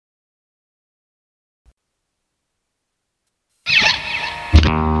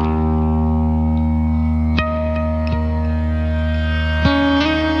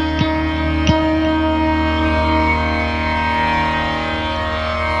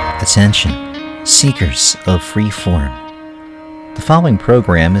Attention, seekers of free form. The following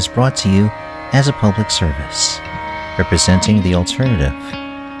program is brought to you as a public service, representing the alternative,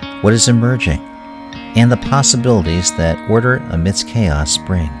 what is emerging, and the possibilities that order amidst chaos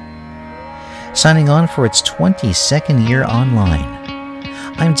bring. Signing on for its 22nd year online,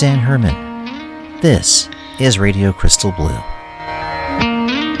 I'm Dan Herman. This is Radio Crystal Blue.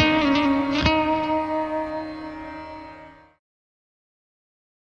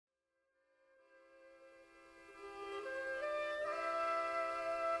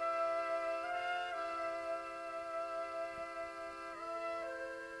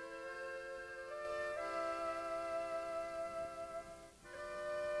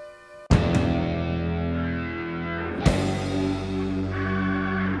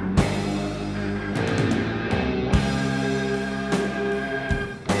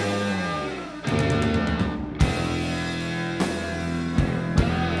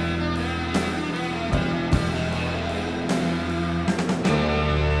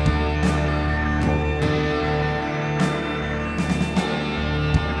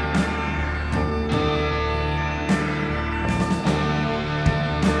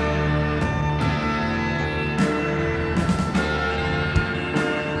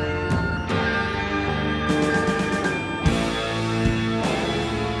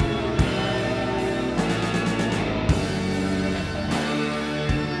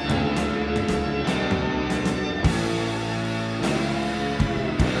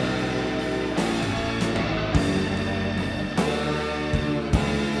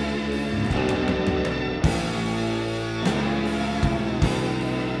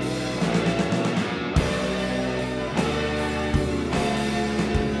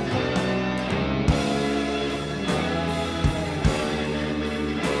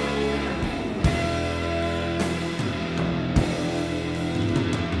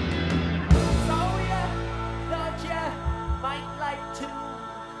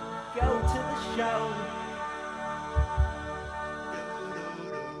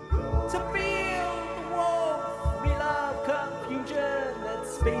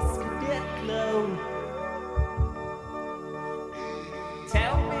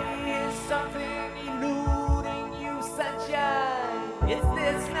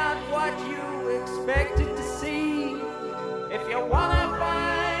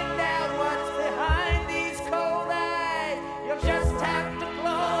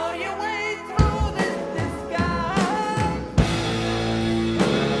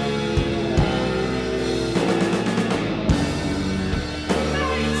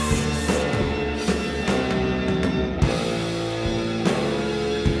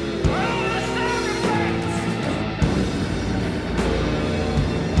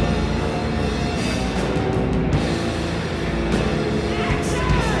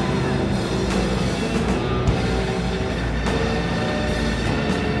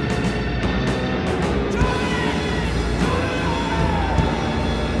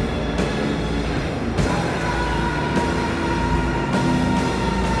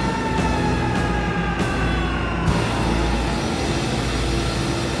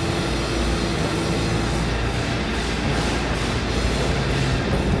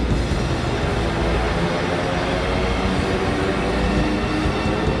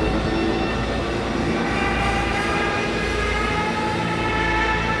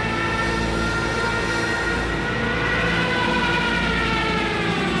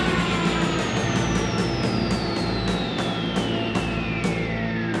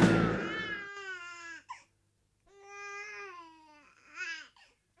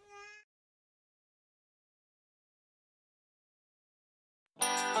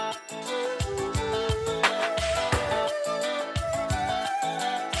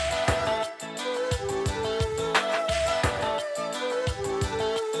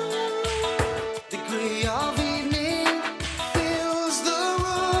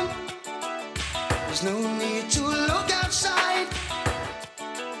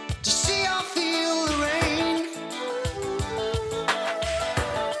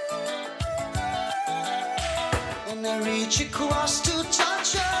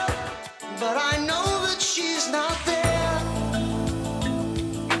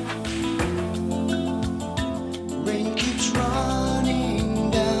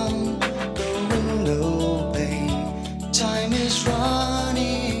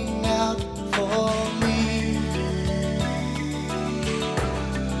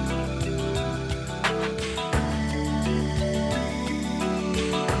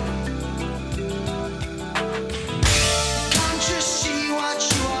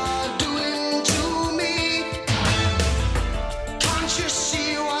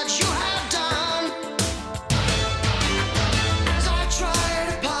 See what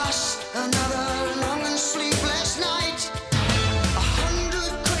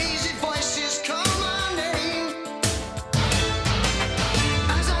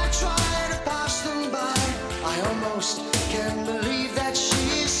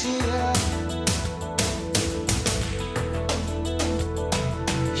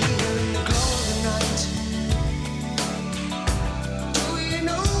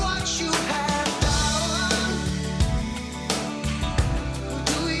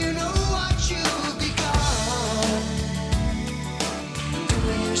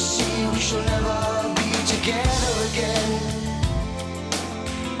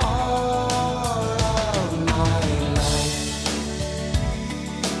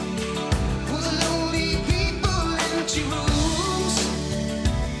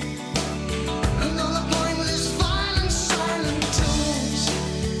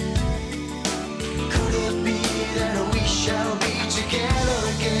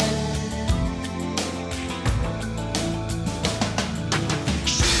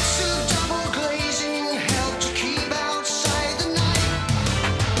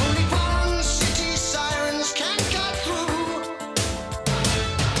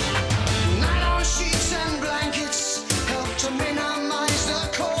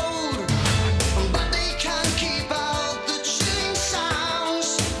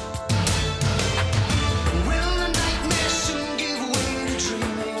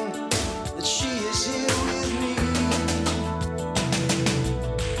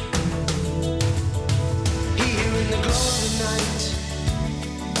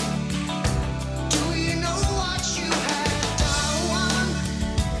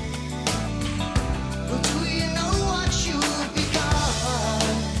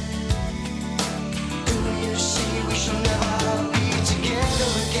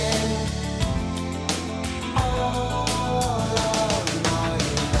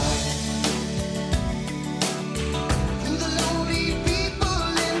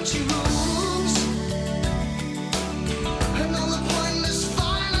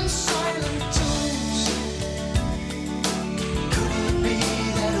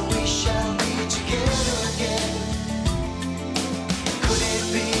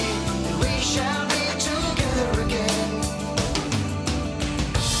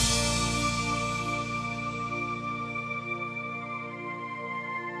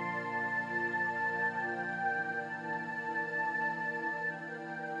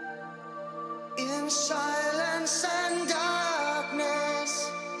in silence and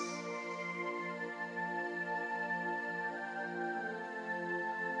darkness.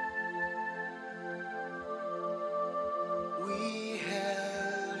 We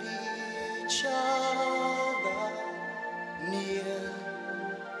held each other near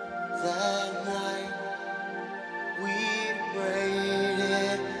that night. We prayed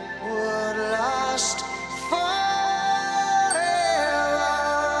it would last forever.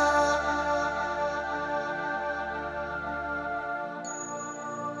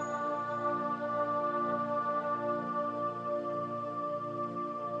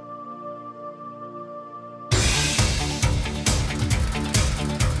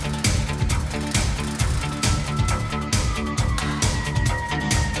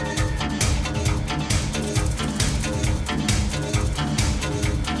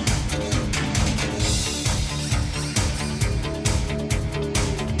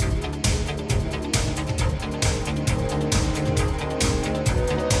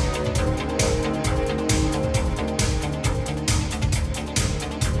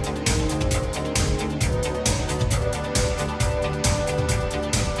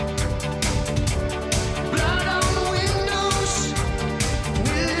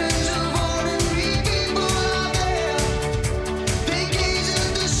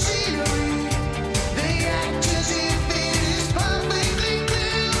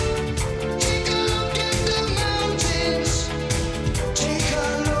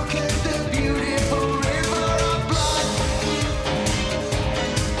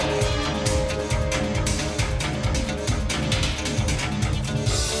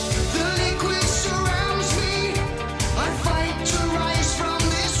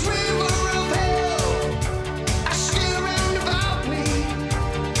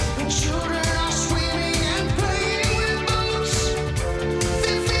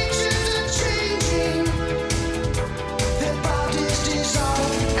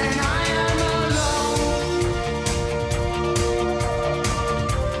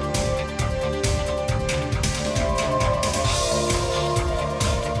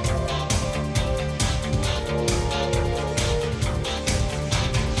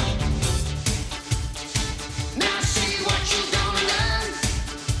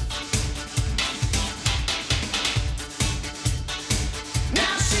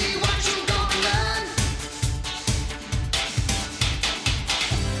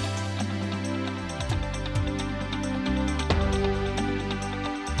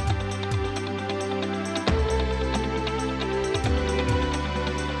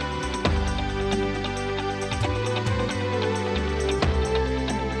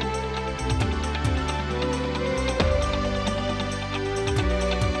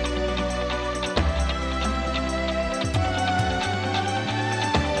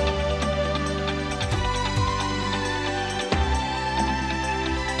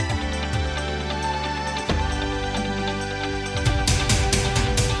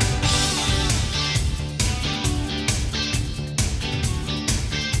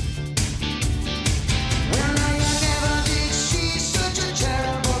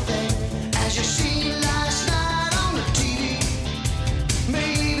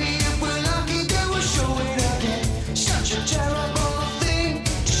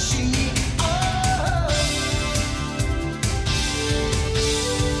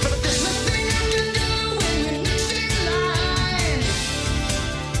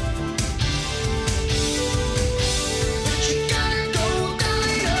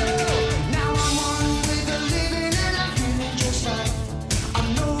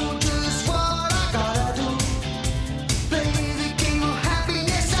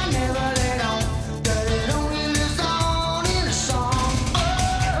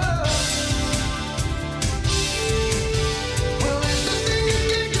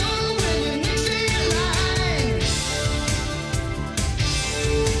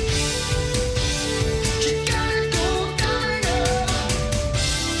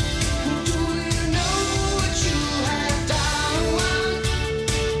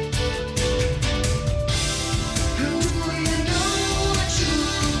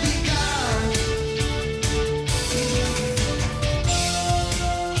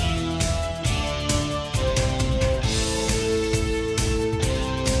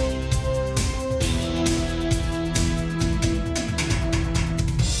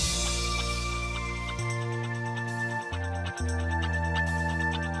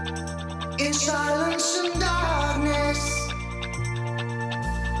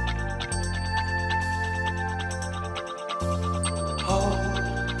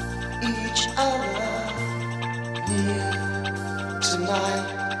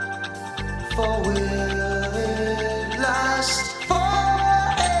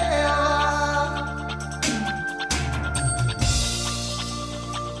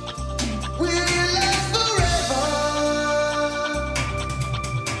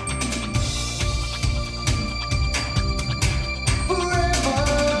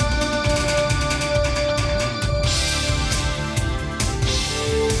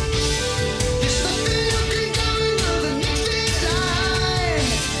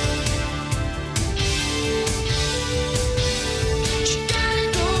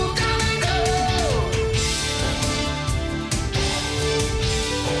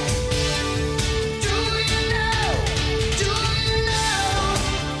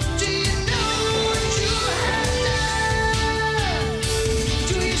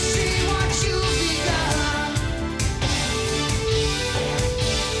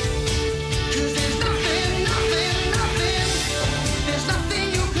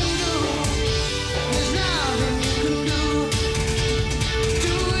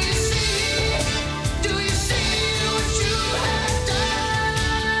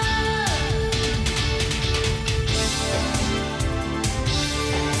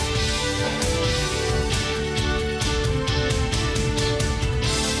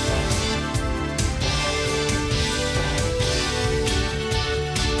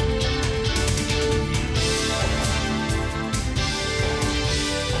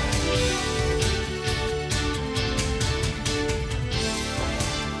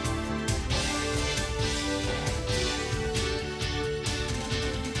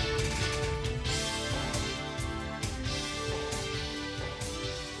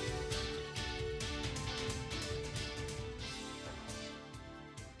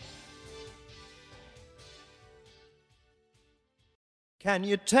 Can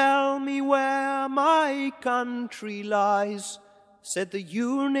you tell me where my country lies? Said the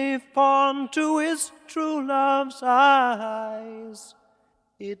unicorn to his true love's eyes.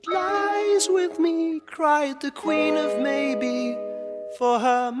 It lies with me, cried the Queen of Maybe. For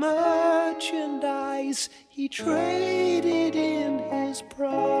her merchandise he traded in his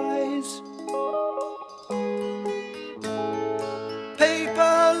prize.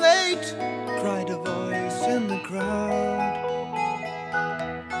 Paper late, cried a voice in the crowd.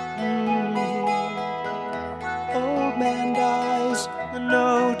 Old man dies, the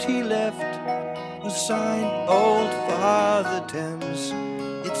note he left was signed Old Father Thames.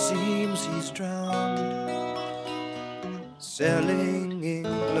 It seems he's drowned, selling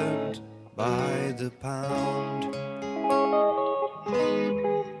England by the pound.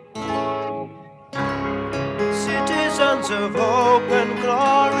 Citizens of hope and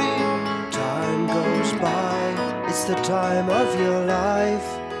glory, time goes by, it's the time of your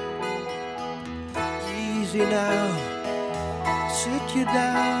life. Easy now, sit you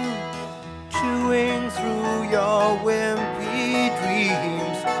down, chewing through your wimpy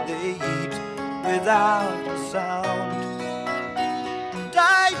dreams. They eat without a sound,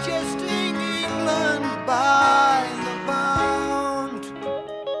 digesting England by the pound.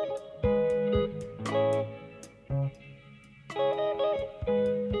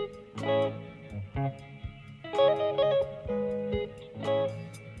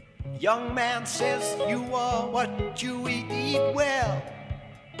 Young man says you are what you eat well.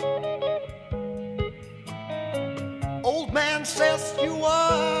 Old man says you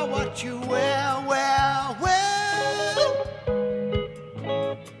are what you wear, well, well.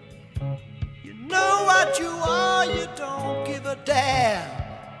 You know what you are, you don't give a damn.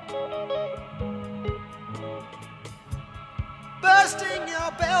 Bursting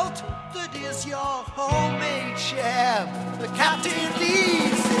your belt, that is your homemade sham. The captain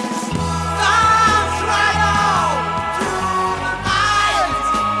leads his arms right on through the night.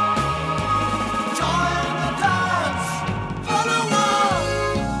 Join the dance, follow on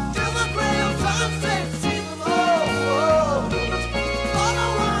till the gray of sunset sees them all.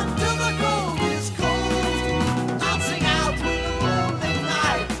 Follow on till the gold is cold, dancing out with the moonlit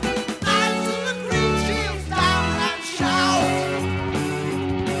night, and till the green shields down and shout.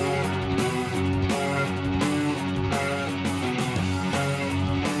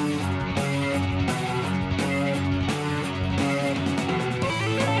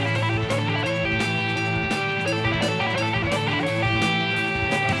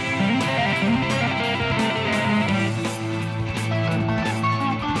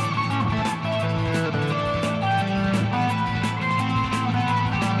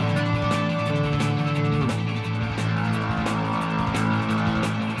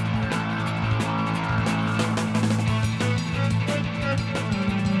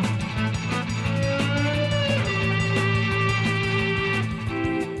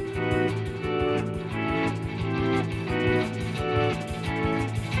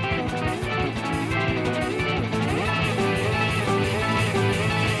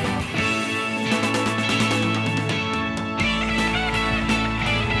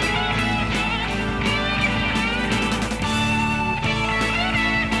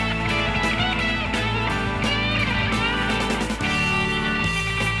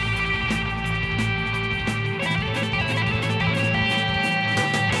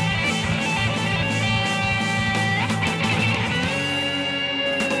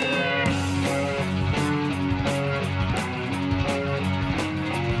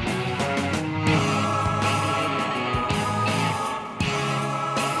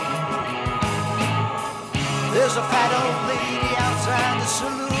 There's a fat old lady outside the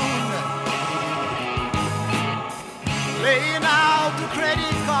saloon, laying out the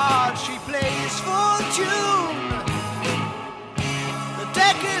credit card, she plays for tune. The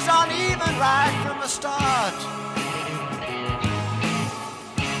deck is uneven right from the start,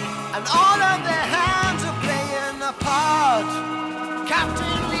 and all of their hands are playing a part.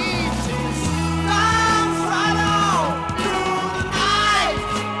 Captain leads his arms right on through the night.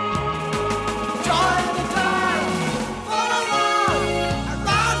 Join the dance, follow on, a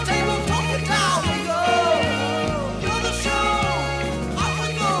round table talking down we go. You're the show, off we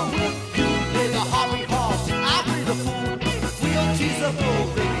go. You play the hobby horse, I'll play the fool. We'll tease the bull,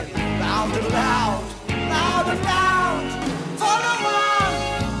 baby, loud and loud, loud and loud. Follow on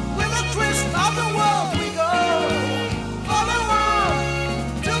with a twist of the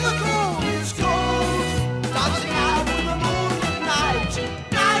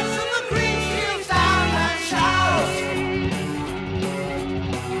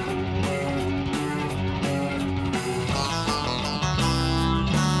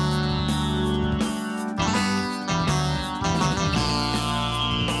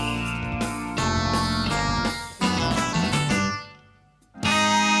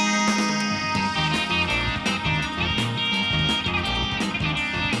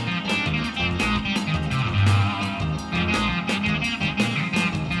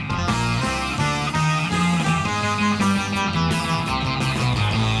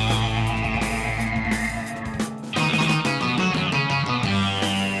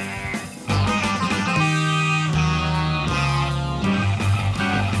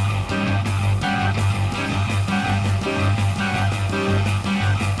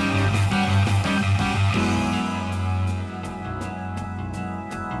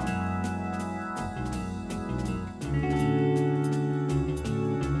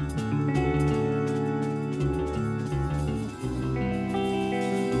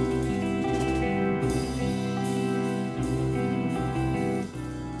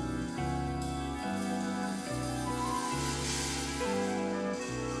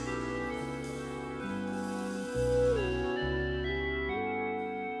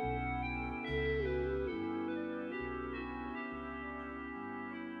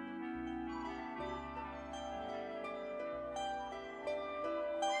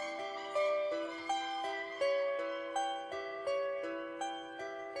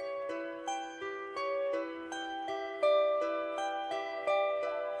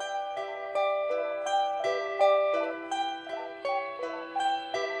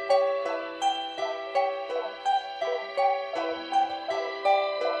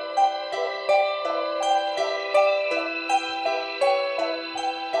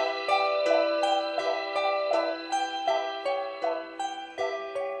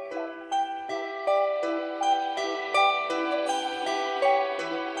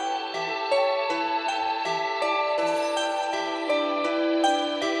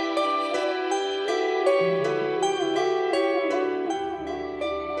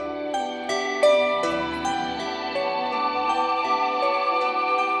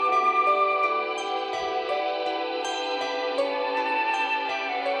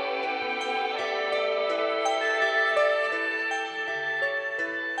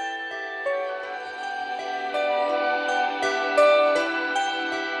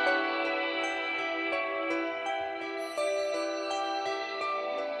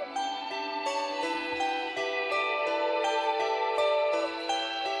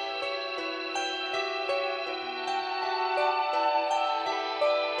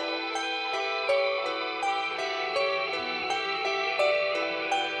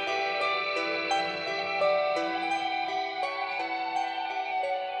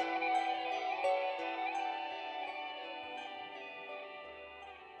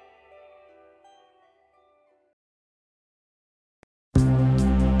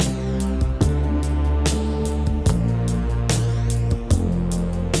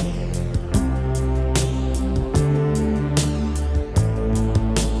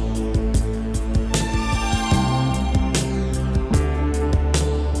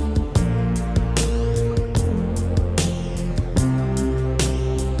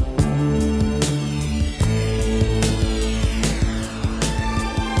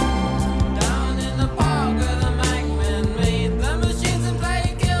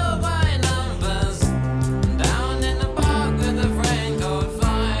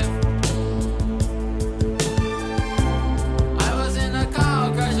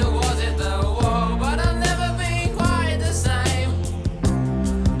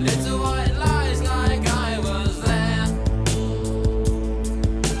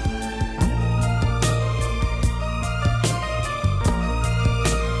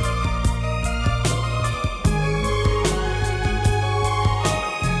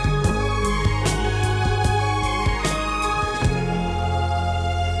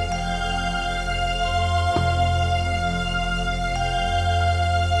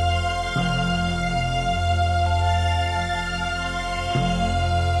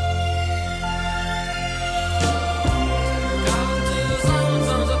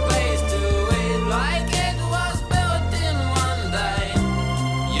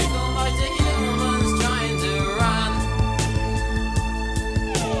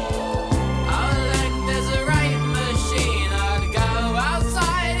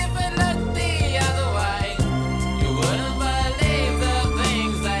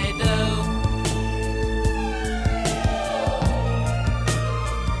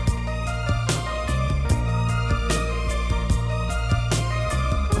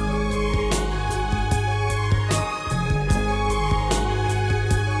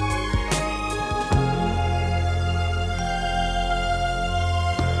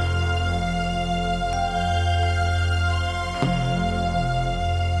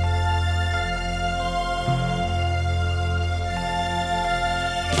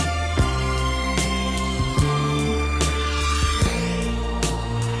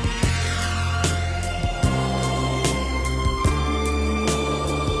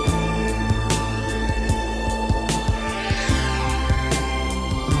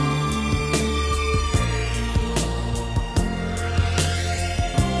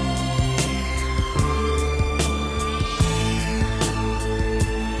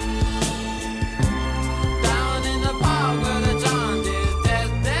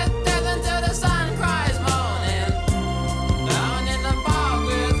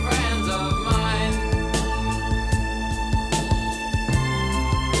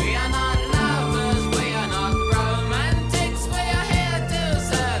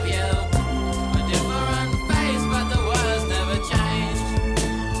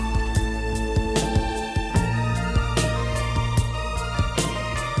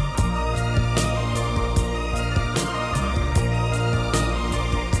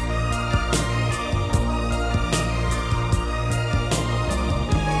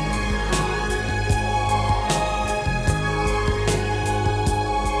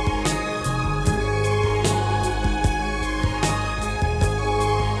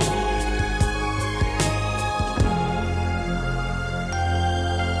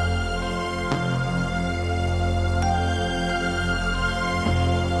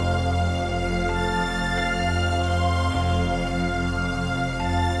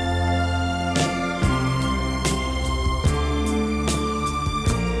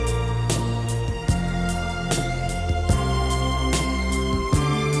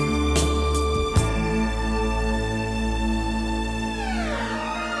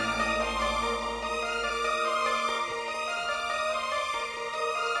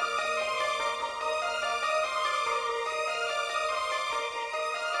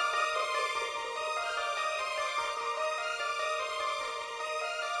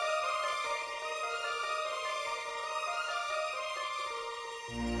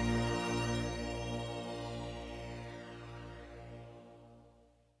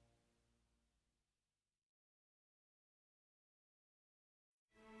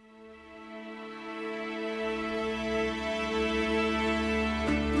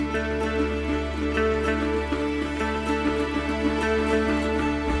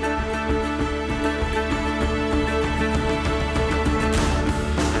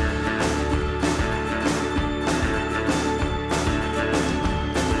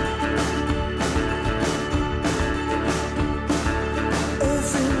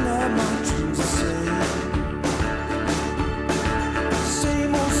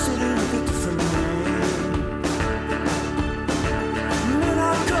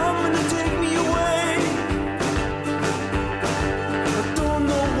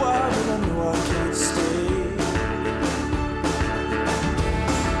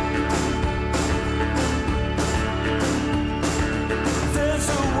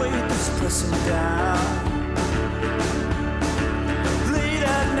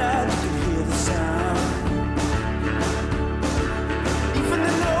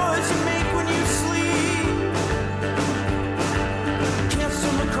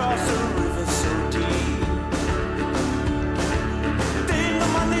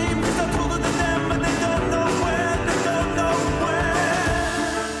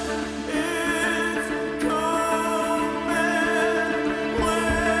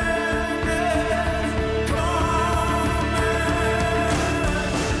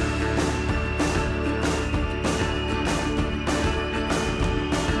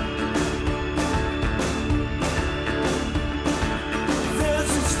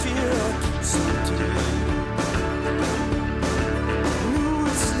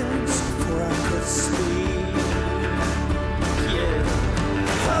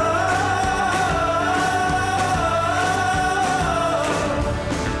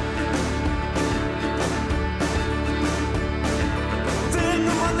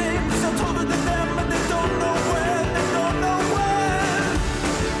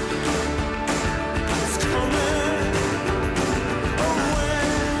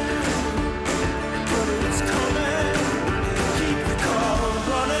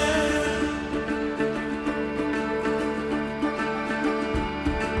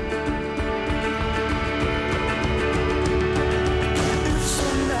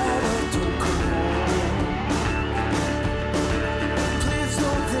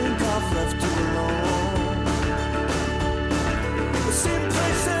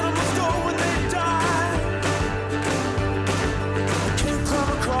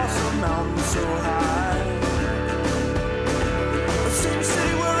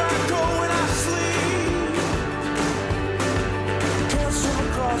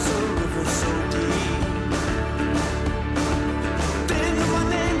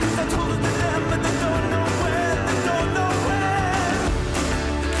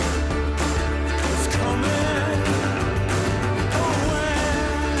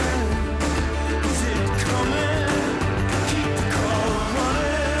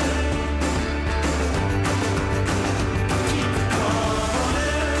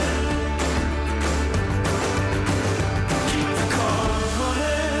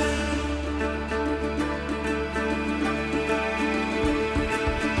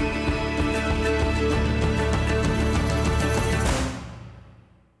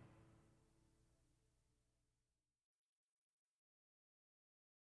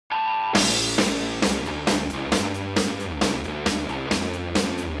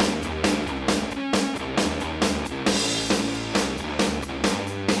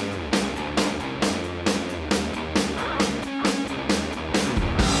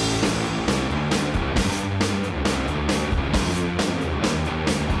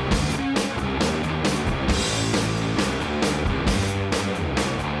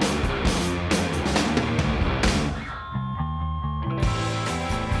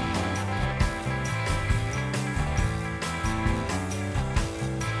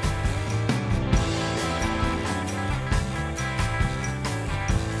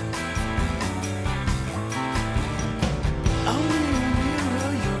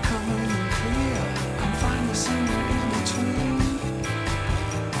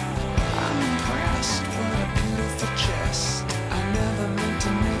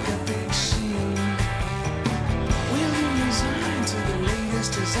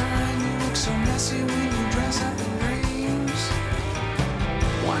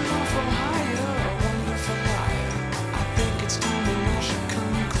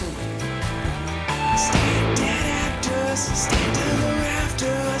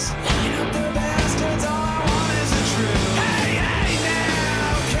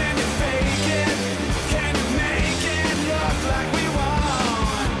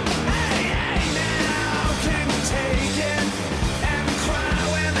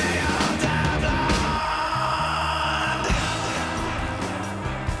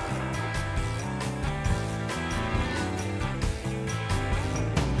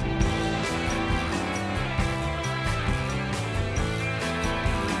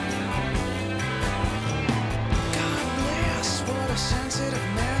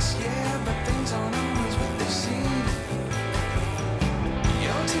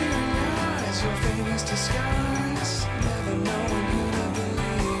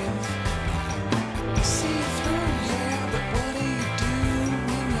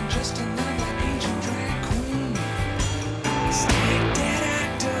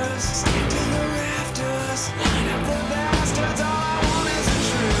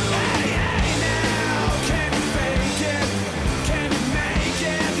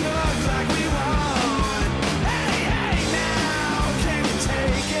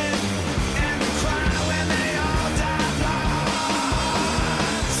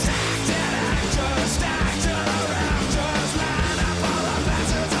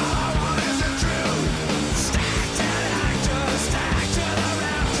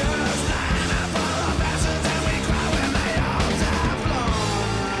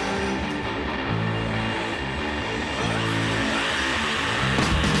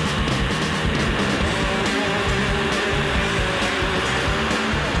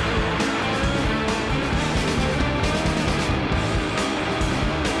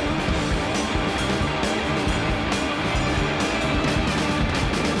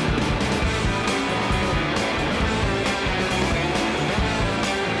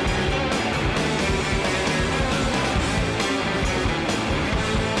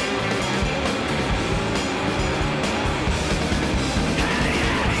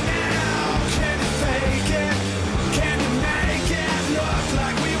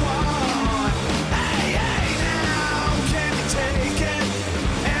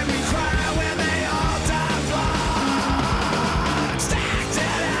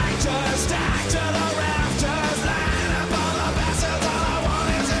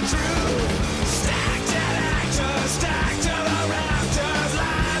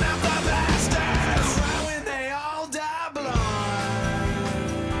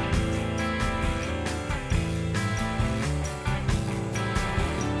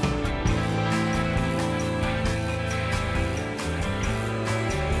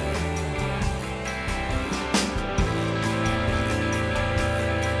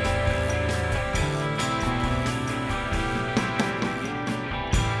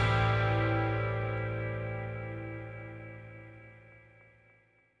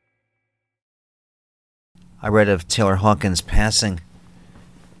I read of Taylor Hawkins' passing,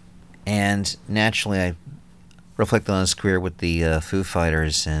 and naturally I reflected on his career with the Foo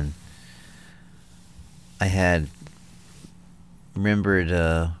Fighters, and I had remembered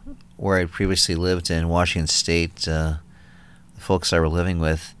where I previously lived in Washington State. The folks I were living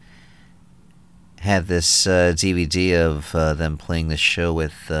with had this DVD of them playing this show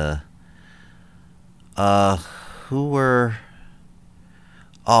with who were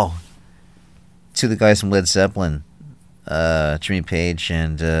two of the guys from Led Zeppelin, Jimmy Page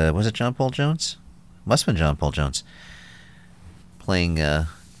and was it John Paul Jones? Must have been John Paul Jones, playing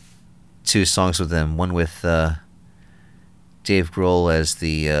two songs with them, one with Dave Grohl as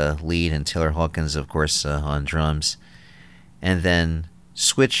the lead and Taylor Hawkins, of course, on drums, and then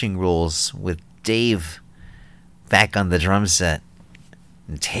switching roles with Dave back on the drum set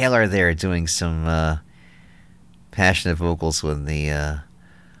and Taylor there doing some passionate vocals with the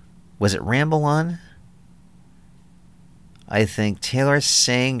was it Ramble On? I think Taylor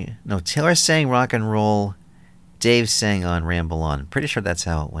sang Rock and Roll, Dave sang on Ramble On. Pretty sure that's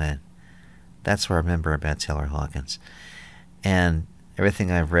how it went. That's what I remember about Taylor Hawkins. And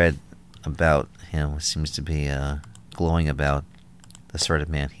everything I've read about him seems to be glowing about the sort of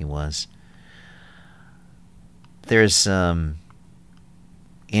man he was. There's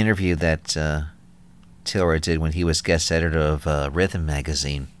interview that Taylor did when he was guest editor of Rhythm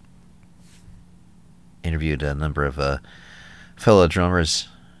magazine. Interviewed a number of fellow drummers,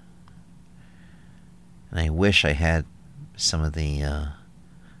 and I wish I had some of the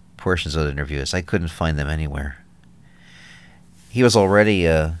portions of the interviews. I couldn't find them anywhere. He was already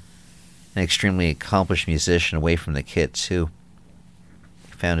an extremely accomplished musician away from the kit, too.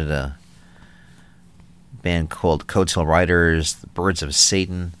 He founded a band called Coattail Riders, the Birds of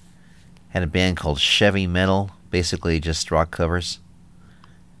Satan. Had a band called Chevy Metal, basically just rock covers.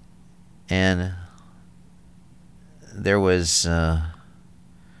 And there was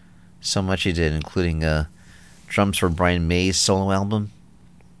so much he did, including drums for Brian May's solo album.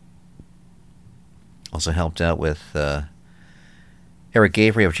 Also helped out with Eric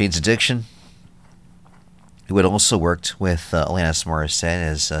Avery of Jane's Addiction, who had also worked with Alanis Morissette,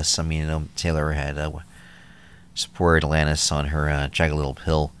 as some of you know, Taylor had supported Alanis on her Jagged Little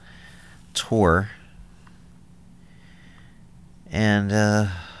Pill tour. And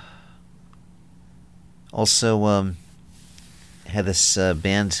also had this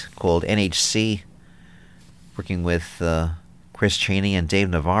band called NHC, working with Chris Chaney and Dave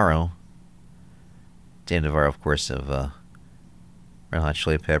Navarro. Dave Navarro, of course, of Red Hot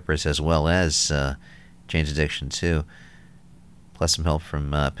Chili Peppers, as well as Jane's Addiction, too. Plus some help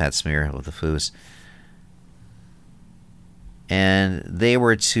from Pat Smear of the Foos. And they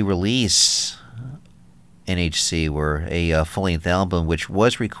were to release, NHC were, a full-length album, which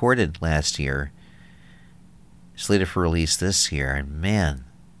was recorded last year, slated for release this year. And man,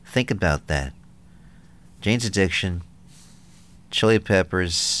 think about that. Jane's Addiction, Chili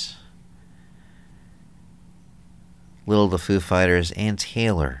Peppers, Little the Foo Fighters, and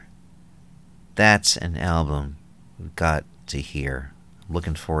Taylor. That's an album we've got to hear. I'm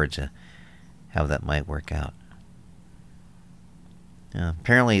looking forward to how that might work out.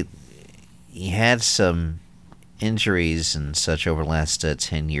 Apparently, he had some injuries and such over the last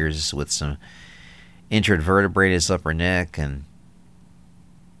 10 years, with some injured vertebrae in his upper neck and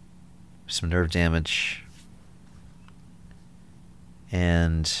some nerve damage.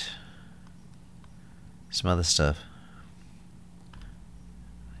 And some other stuff.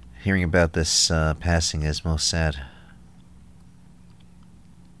 Hearing about this passing is most sad.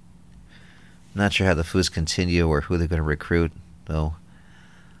 I'm not sure how the Foos continue or who they're going to recruit, though.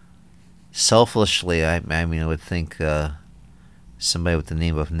 Selfishly, I would think somebody with the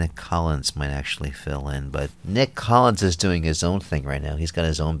name of Nick Collins might actually fill in. But Nick Collins is doing his own thing right now. He's got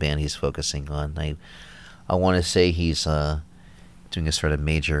his own band he's focusing on. I want to say he's doing a sort of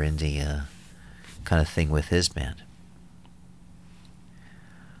major indie kind of thing with his band.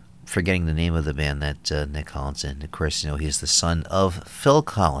 Forgetting the name of the band that Nick Collins in. Of course, he's the son of Phil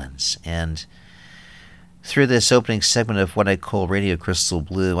Collins. And through this opening segment of what I call Radio Crystal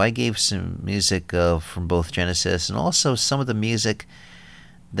Blue, I gave some music from both Genesis and also some of the music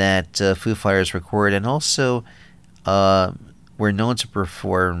that Foo Fighters recorded, and also were known to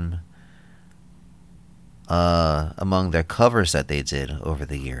perform among their covers that they did over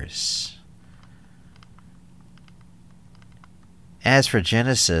the years. As for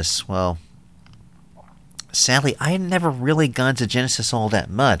Genesis, well, sadly, I had never really gone to Genesis all that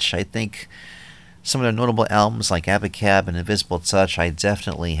much. I think some of their notable albums like Abacab and Invisible Touch I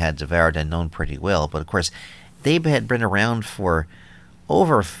definitely had devoured and known pretty well. But of course, they had been around for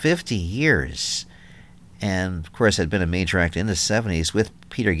over 50 years. and of course had been a major act in the 70s with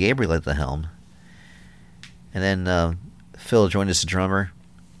Peter Gabriel at the helm. And then Phil joined as a drummer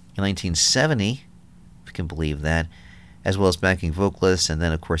in 1970, if you can believe that, as well as backing vocalist, and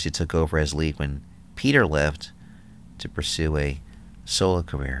then of course he took over as lead when Peter left to pursue a solo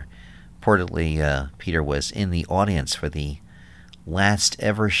career. Reportedly, Peter was in the audience for the last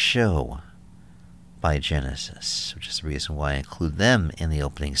ever show by Genesis, which is the reason why I include them in the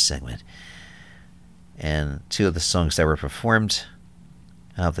opening segment. And two of the songs that were performed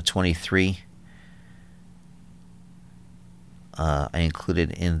out of the 23 I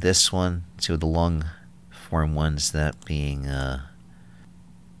included in this one, two of the long form ones, that being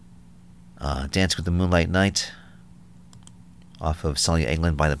Dance with the Moonlight Night off of Celia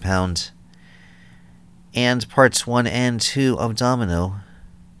England by the Pound, and parts 1 and 2 of Domino,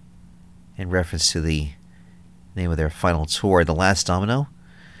 in reference to the name of their final tour, The Last Domino.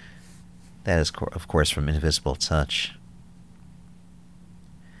 That is, of course, from Invisible Touch.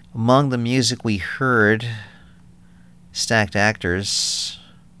 Among the music we heard, Stacked Actors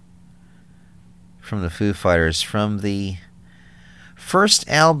from the Foo Fighters, from the first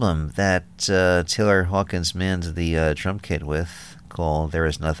album that Taylor Hawkins manned the drum kit with, called There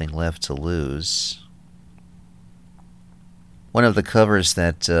Is Nothing Left to Lose. One of the covers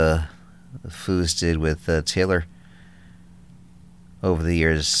that the Foos did with Taylor over the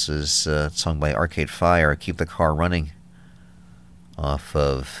years is a song by Arcade Fire, Keep the Car Running, off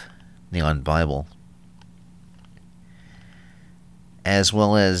of Neon Bible. As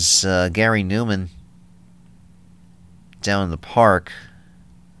well as Gary Newman, Down in the Park,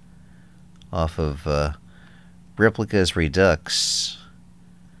 off of Replica's Redux,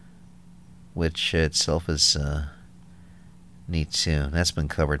 which itself is a neat tune. That's been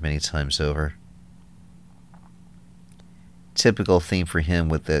covered many times over. Typical theme for him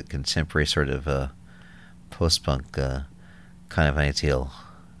with the contemporary sort of post-punk kind of ideal.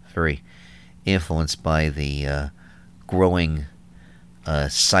 Very influenced by the growing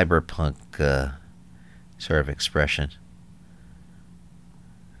cyberpunk sort of expression.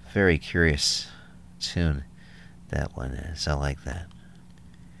 Very curious tune that one is. I like that.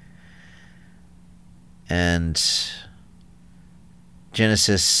 And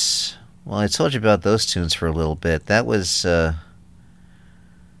Genesis, well, I told you about those tunes for a little bit. That was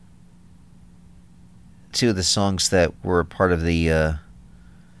two of the songs that were part of the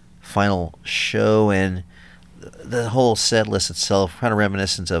final show, and the whole set list itself kind of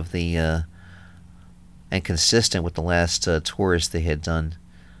reminiscent of the and consistent with the last tours they had done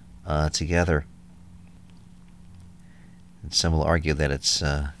together. And some will argue that it's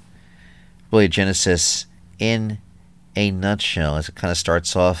really Genesis in a nutshell, as it kind of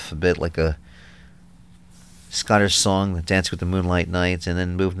starts off a bit like a Scottish song, Dance with the Moonlight Night, and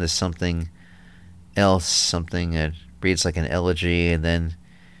then move into something else, something that reads like an elegy, and then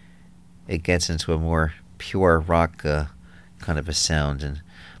it gets into a more pure rock kind of a sound,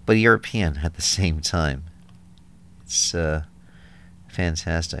 but European at the same time. It's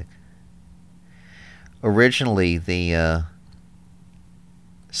fantastic. Originally, the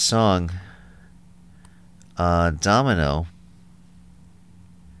song Domino,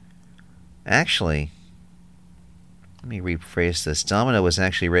 actually, let me rephrase this. Domino was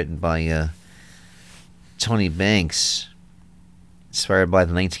actually written by Tony Banks, inspired by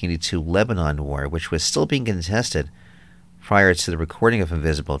the 1982 Lebanon War, which was still being contested prior to the recording of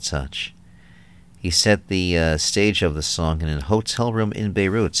Invisible Touch. He set the stage of the song in a hotel room in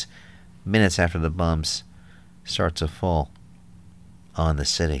Beirut, minutes after the bombs start to fall on the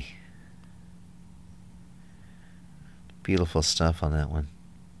city. Beautiful stuff on that one.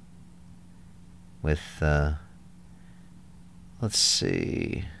 With, let's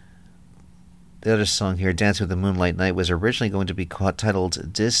see, the other song here, Dance with the Moonlight Night, was originally going to be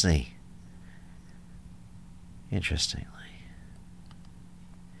titled Disney. Interestingly.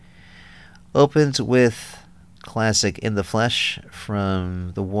 Opened with classic In the Flesh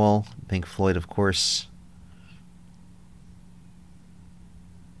from The Wall, Pink Floyd, of course.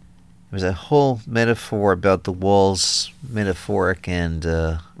 There was a whole metaphor about the Wall's metaphoric and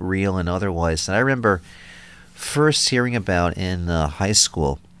real and otherwise that I remember first hearing about in high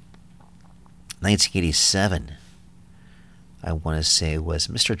school, 1987. I want to say it was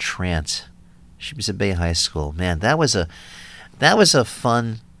Mr. Trant, Shibisa Bay High School. Man, that was a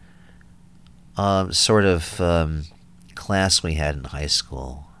fun sort of class we had in high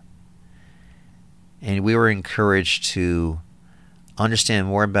school, and we were encouraged to understand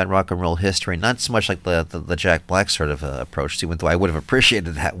more about rock and roll history, not so much like the Jack Black sort of approach, even though I would have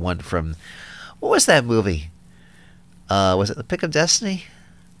appreciated that one from, what was that movie? Was it The Pick of Destiny?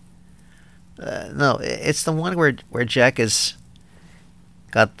 No, it's the one where Jack has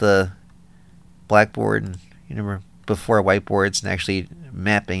got the blackboard and before whiteboards and actually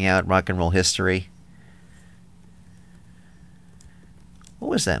mapping out rock and roll history. What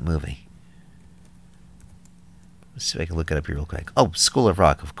was that movie? Let's see if I can look it up here real quick. Oh, School of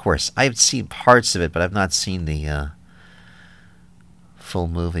Rock, of course. I've seen parts of it, but I've not seen the full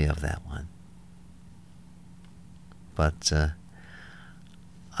movie of that one. But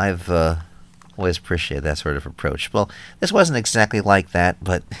I've always appreciated that sort of approach. Well, this wasn't exactly like that,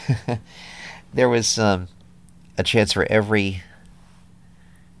 but there was a chance for everyone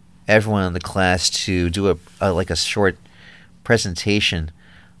in the class to do a short presentation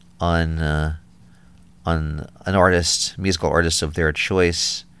on an artist, musical artist of their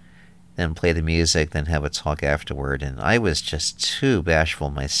choice, then play the music, then have a talk afterward. And I was just too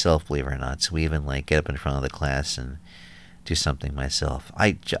bashful myself, believe it or not, to even get up in front of the class and do something myself.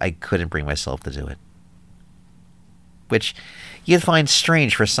 I couldn't bring myself to do it. Which you'd find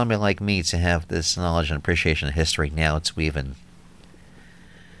strange for somebody like me to have this knowledge and appreciation of history now to even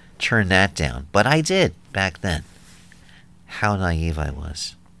turn that down. But I did back then. How naive I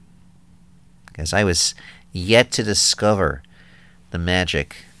was. Because I was yet to discover the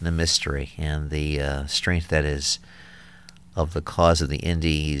magic, the mystery, and the strength that is of the cause of the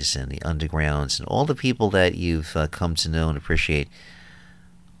indies and the undergrounds and all the people that you've come to know and appreciate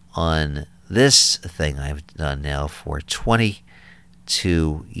on this thing I've done now for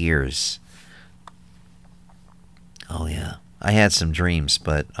 22 years. Oh yeah, I had some dreams,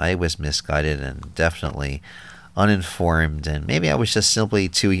 but I was misguided and definitely uninformed, and maybe I was just simply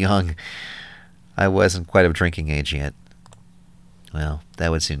too young. I wasn't quite of drinking age yet. Well, that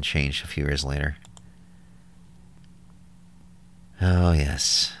would soon change a few years later. Oh,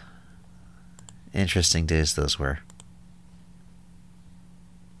 yes. Interesting days those were.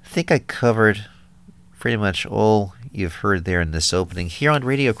 I think I covered pretty much all you've heard there in this opening here on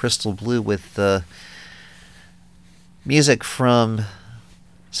Radio Crystal Blue with music from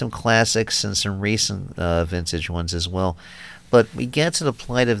some classics and some recent vintage ones as well. But we get to the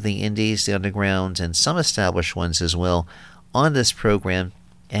plight of the indies, the underground, and some established ones as well on this program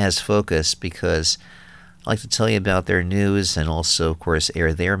as focus, because I like to tell you about their news and also, of course,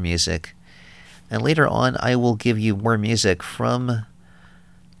 air their music. And later on, I will give you more music from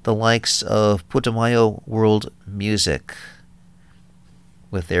the likes of Putumayo World Music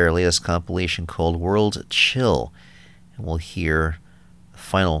with their latest compilation called World Chill. And we'll hear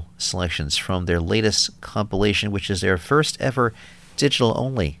final selections from their latest compilation, which is their first ever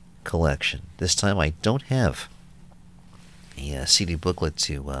digital-only collection. This time I don't have a CD booklet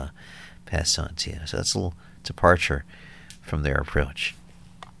to pass on to you, so that's a little departure from their approach.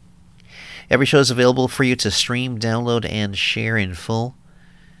 Every show is available for you to stream, download, and share in full.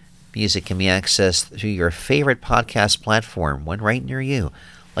 Music can be accessed through your favorite podcast platform, one right near you,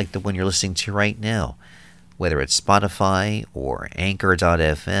 like the one you're listening to right now, whether it's Spotify or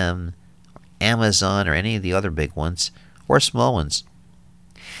Anchor.fm, Amazon, or any of the other big ones, or small ones.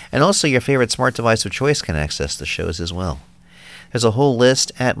 And also your favorite smart device of choice can access the shows as well. There's a whole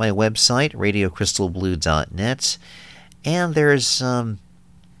list at my website, radiocrystalblue.net, and there's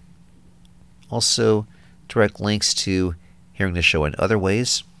also direct links to hearing the show in other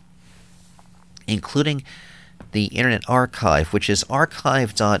ways, including the Internet Archive, which is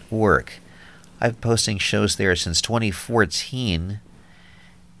archive.org. I've been posting shows there since 2014,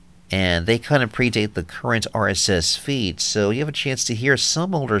 and they kind of predate the current RSS feed, so you have a chance to hear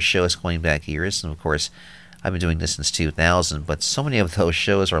some older shows going back years. And of course, I've been doing this since 2000, but so many of those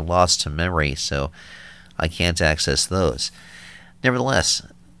shows are lost to memory, so I can't access those. Nevertheless,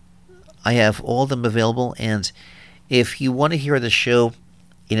 I have all of them available, and if you want to hear the show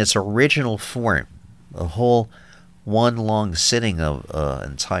in its original form, a whole one long sitting of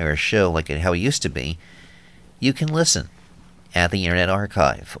an entire show like how it used to be, you can listen at the Internet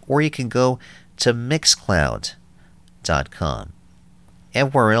Archive, or you can go to Mixcloud.com.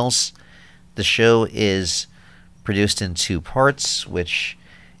 Everywhere else, the show is produced in 2 parts, which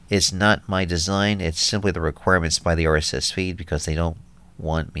is not my design. It's simply the requirements by the RSS feed, because they don't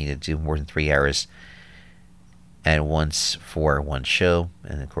want me to do more than 3 hours at once for one show.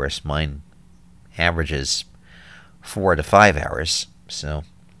 And of course, mine averages 4 to 5 hours, so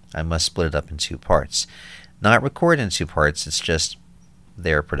I must split it up in 2 parts. Not record in 2 parts, it's just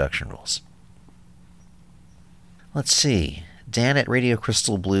their production rules. Let's see. Dan at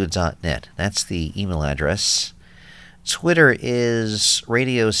radiocrystalblue.net. That's the email address. Twitter is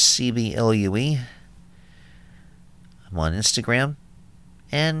RadioCBLUE. I'm on Instagram.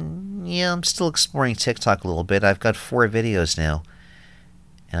 And yeah, I'm still exploring TikTok a little bit. I've got 4 videos now.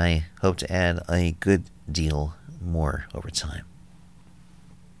 and I hope to add a good deal more over time.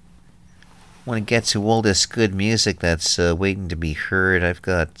 I want to get to all this good music that's waiting to be heard. I've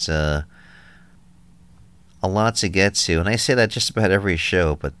got a lot to get to, and I say that just about every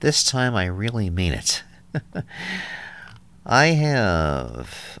show, but this time I really mean it. I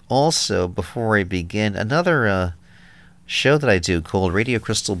have also, before I begin, another show that I do called Radio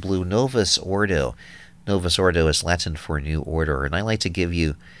Crystal Blue Novus Ordo. Novus Ordo is Latin for New Order, and I like to give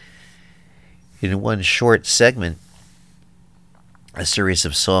you, in one short segment, a series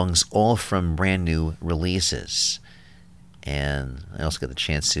of songs, all from brand new releases. And I also get the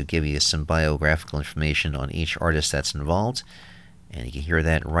chance to give you some biographical information on each artist that's involved, and you can hear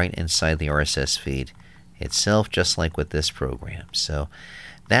that right inside the RSS feed itself, just like with this program. So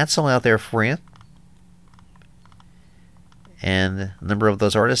that's all out there for you. And a number of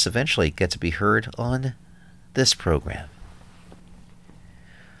those artists eventually get to be heard on this program.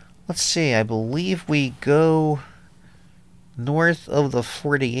 Let's see, I believe we go north of the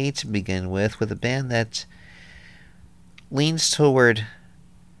 48 to begin with a band that leans toward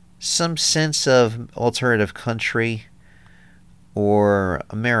some sense of alternative country or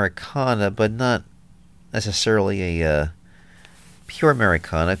Americana, but not necessarily a pure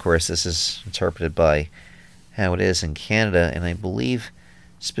Americana. Of course, this is interpreted by how it is in Canada, and I believe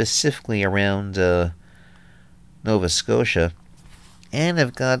specifically around Nova Scotia. And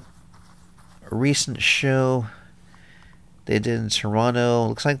I've got a recent show they did in Toronto.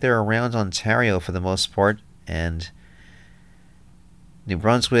 Looks like they're around Ontario for the most part, and New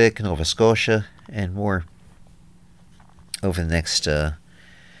Brunswick, Nova Scotia, and more over the next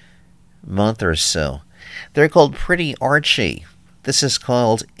month or so. They're called Pretty Archie. This is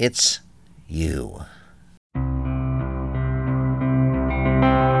called It's You.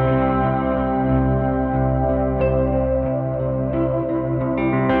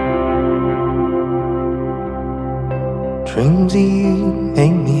 Dreams of you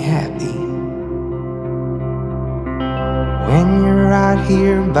make me happy when you're right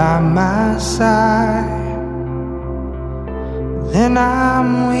here by my side. Then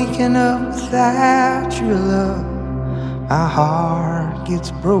I'm waking up without your love. My heart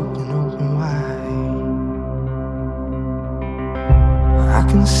gets broken open wide. I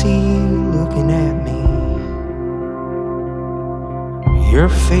can see you looking at me. Your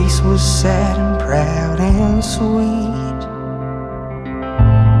face was sad and proud and sweet,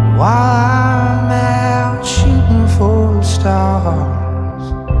 while I'm out shooting for the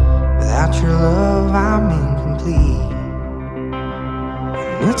stars. Without your love I'm incomplete.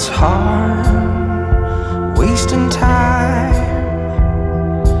 It's hard, wasting time,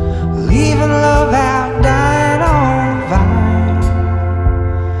 leaving love out, dying on the vine.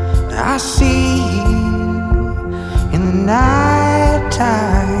 I see you in the night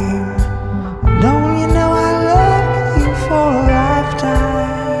time. Don't you know I love you for a lifetime?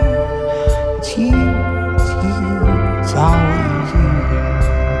 It's you, it's always you.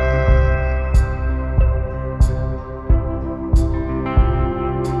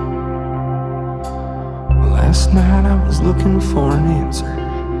 Last night I was looking for an answer.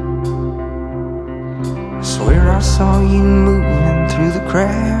 I swear I saw you moving through the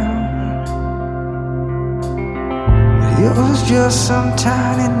crowd, but it was just some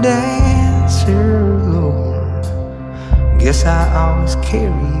tiny dancer, Lord. Guess I always carry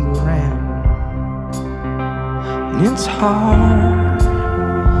you around. And it's hard,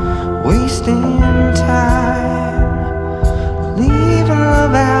 wasting time, leaving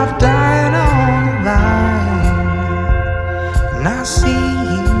love out, dying on the vine. And I see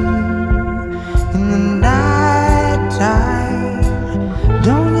you in the night time.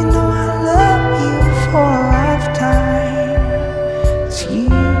 Don't you know I love you for a lifetime? It's you,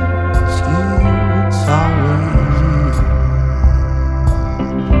 it's always you.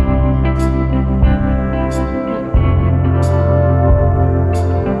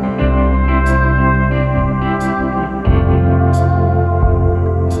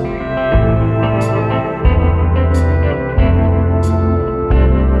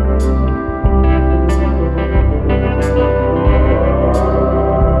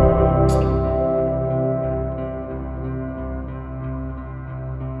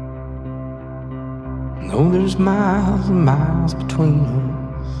 No, there's miles and miles between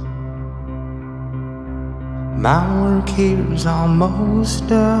us. My work here's almost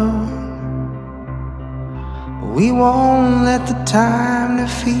done. We won't let the time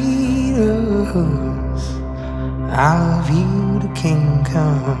defeat us. I love you, the kingdom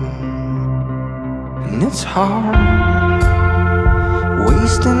come. And it's hard,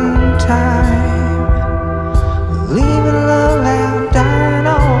 wasting time, leaving love out, dying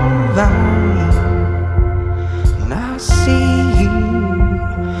on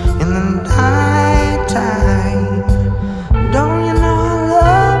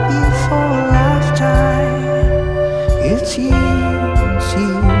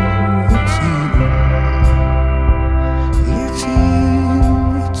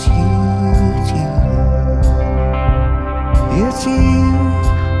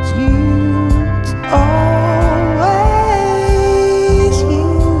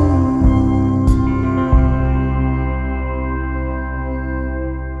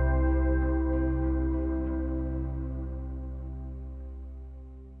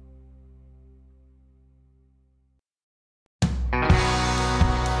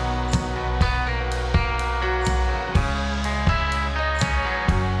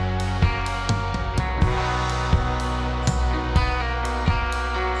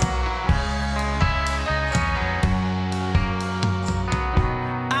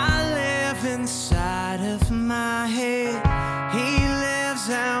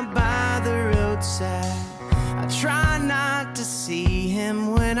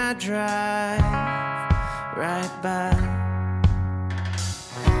I drive right by.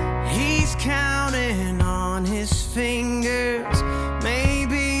 He's counting on his fingers.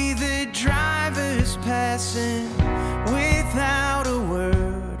 Maybe the driver's passing without a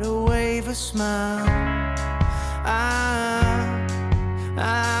word, a wave, a smile.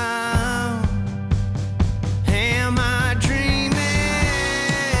 Am I dreaming?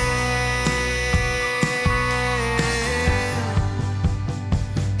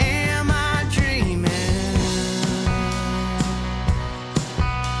 Am I dreaming?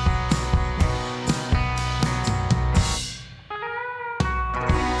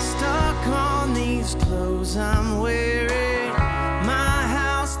 Stuck on these clothes I'm wearing, my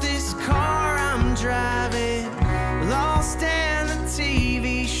house, this car I'm driving, lost in the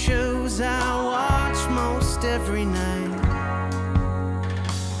TV shows I watch most every night.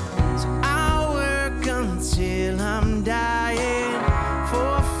 So I'll work until I'm dying,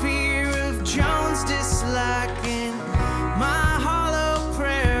 for fear of Jones disliking my hollow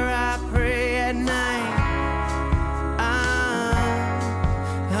prayer I pray at night.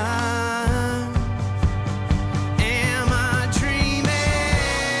 Am I dreaming?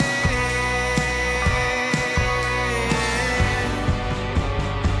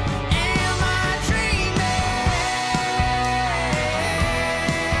 Am I dreaming?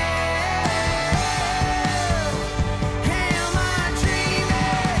 Am I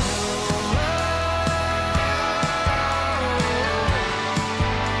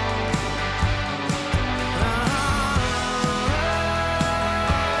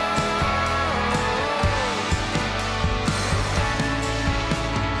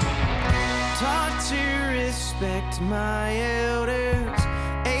taught to respect my elders,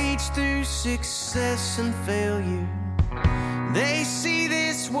 age through success and failure. They see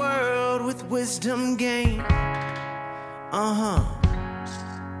this world with wisdom gained.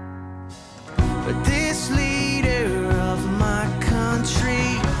 But this leader of my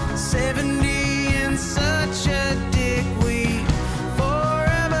country, 70 and such a dickweed,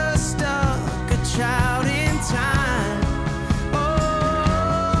 forever stuck a child in time.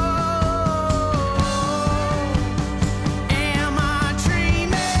 Am I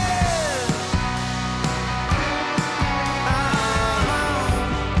dreaming? Am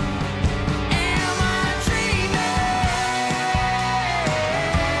I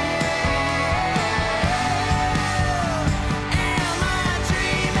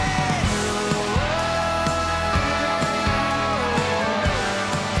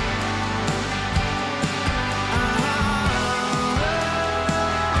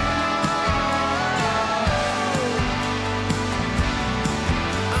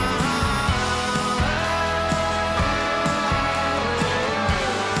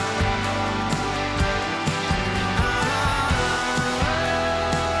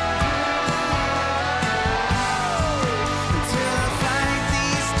Till I fight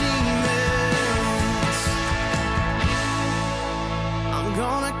these demons, I'm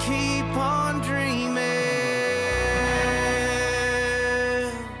gonna keep on dreaming.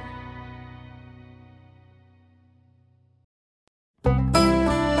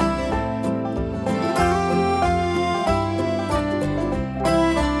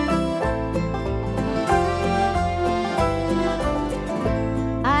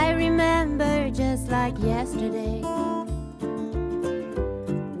 I remember just like yesterday,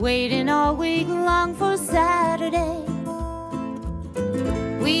 waiting all week long for Saturday.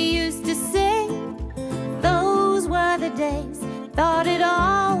 We used to sing, those were the days. Thought it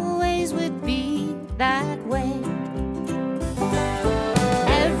always would be that way.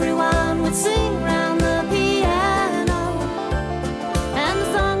 Everyone would sing round the piano, and the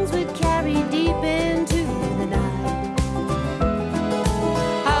songs would carry deep into the night.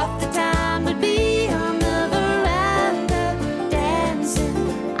 Half the time would be on the veranda dancing.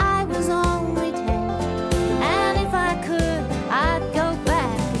 I was only 10, and if I could, I'd go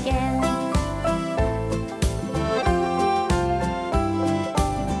back again.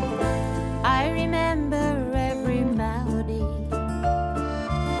 I remember every melody,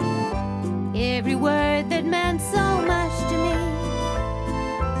 every word that meant so much to me.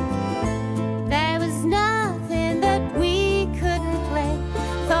 There was nothing that we couldn't play.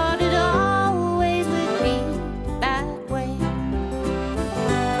 Thought it always would be that way.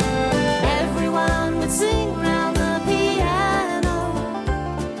 Everyone would sing round the piano,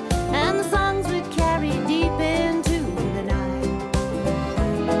 and the songs would carry deep into the night.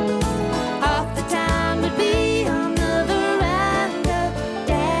 Half the time would be on the veranda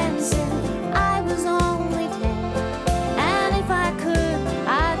dancing. I was only 10,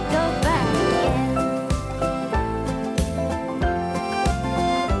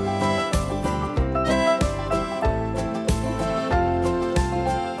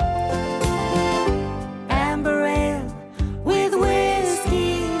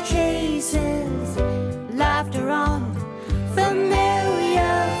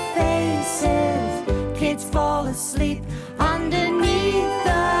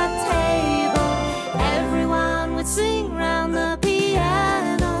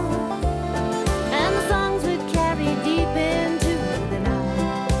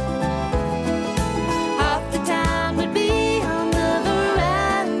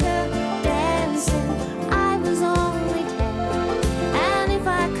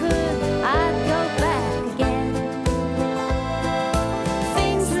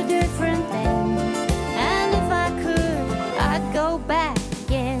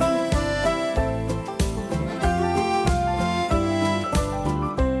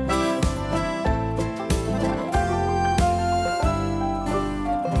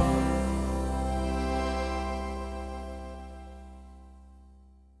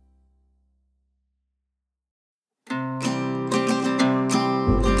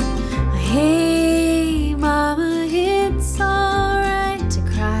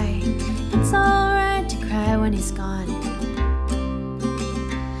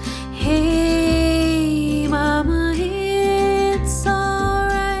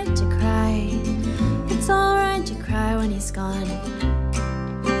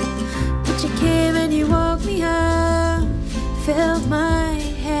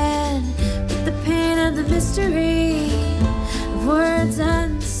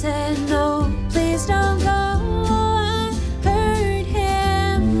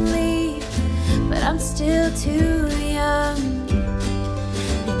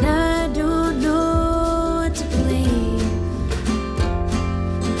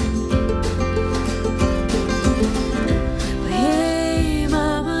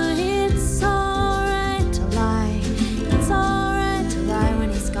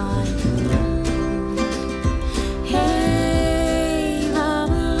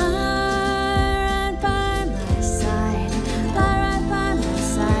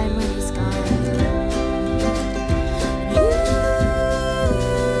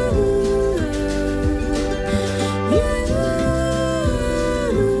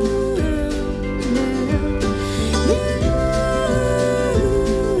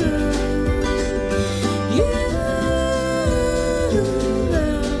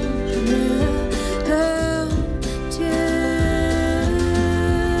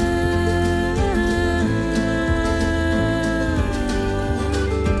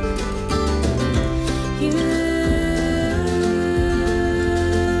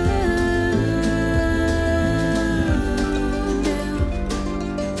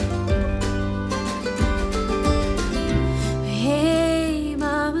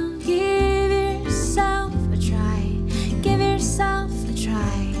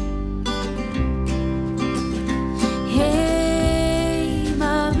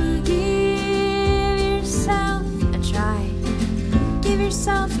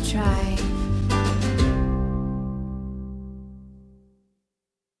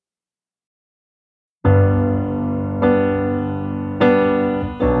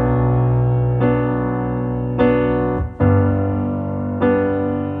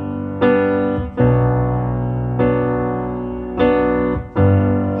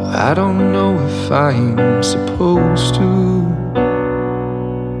 I don't know if I'm supposed to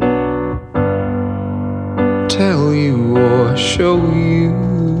tell you or show you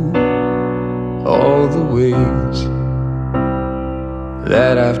all the ways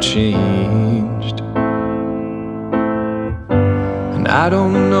that I've changed. And I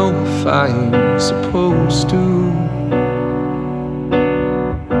don't know if I'm supposed to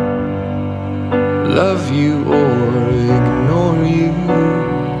love you or ignore you.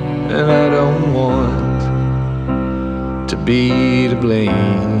 And I don't want to be to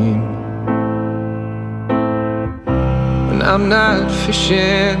blame. And I'm not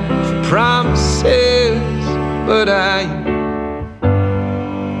fishing for promises, but I'm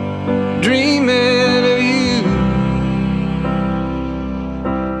dreaming of you.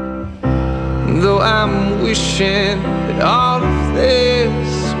 And though I'm wishing that all of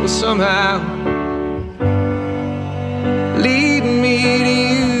this will somehow lead me to you,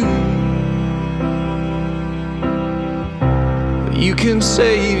 you can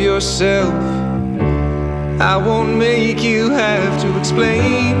save yourself. I won't make you have to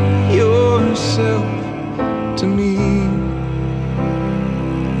explain yourself to me.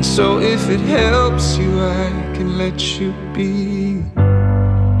 And so if it helps you, I can let you be.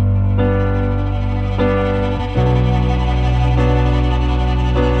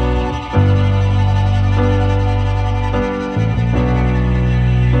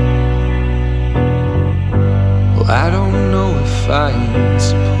 Well, I don't know if I'm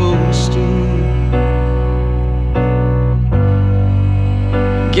supposed to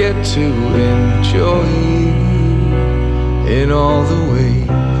get to enjoy you in all the ways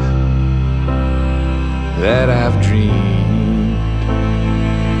that I've dreamed.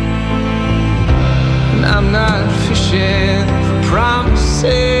 And I'm not fishing for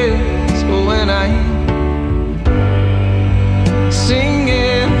promises, but when I'm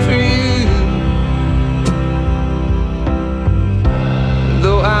singing for you,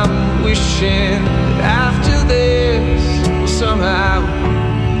 though I'm wishing that after this somehow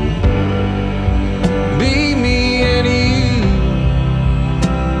be me and you.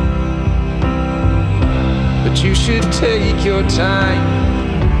 But you should take your time.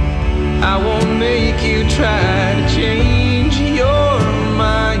 I won't make you try to change your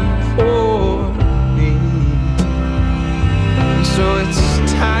mind for me. And so it's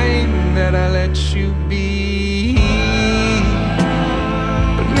time that I let you be.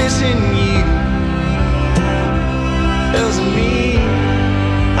 But missing you doesn't mean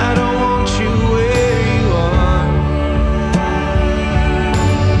I don't want you where you are.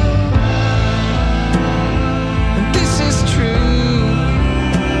 And this is true,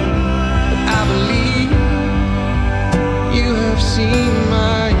 but I believe you have seen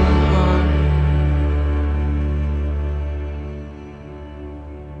my heart.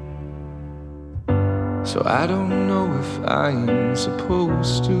 So I don't know if I'm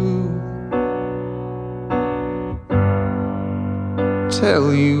supposed to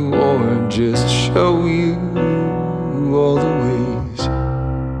tell you or just show you all the ways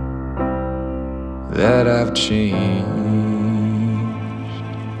that I've changed.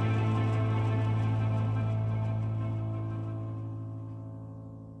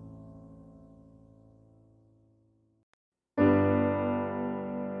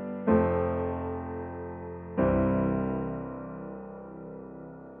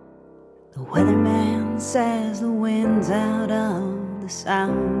 The weatherman says the wind's out of the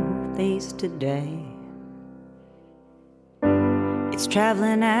southeast today. It's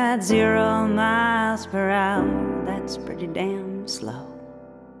traveling at 0 miles per hour. That's pretty damn slow.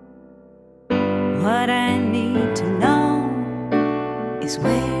 What I need to know is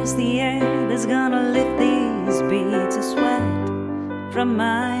where's the air that's gonna lift these beads of sweat from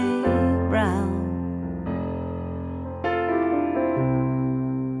my brow.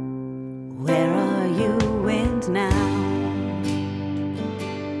 Where are you, wind, now?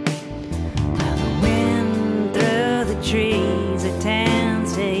 Well, the wind through the trees, it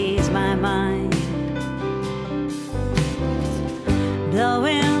tends to ease my mind.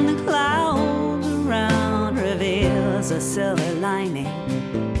 Blowing the clouds around reveals a silver lining.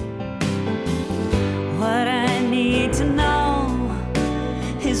 What I need to know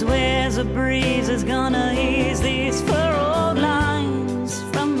is where's a breeze is gonna ease these furrowed lines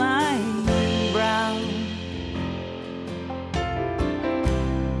from my brow.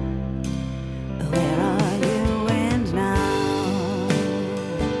 Where are you, wind, now?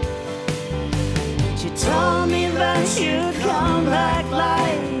 You told me that you'd come back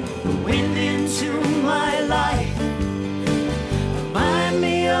like the wind into my life. Remind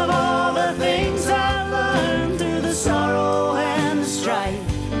me of all the things I learned through the sorrow and the strife.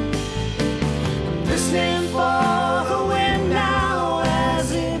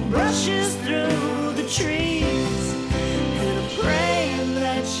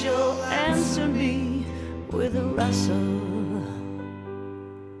 rustle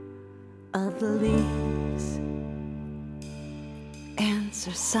of the leaves.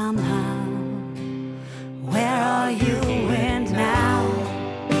 Answer somehow, where are you and now?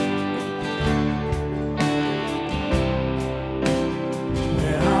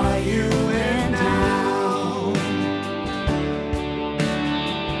 Where are you and now?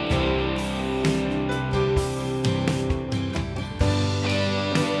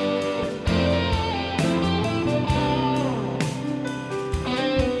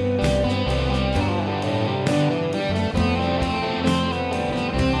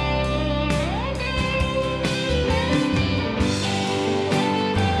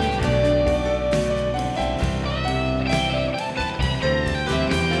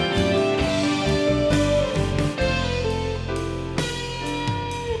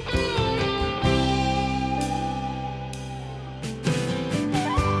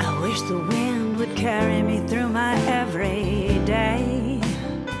 The wind would carry me through my everyday.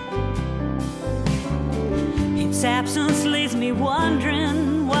 Its absence leaves me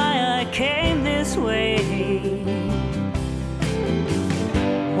wondering why I came this way.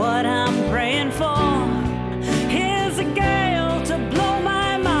 What I'm praying for is a gale to blow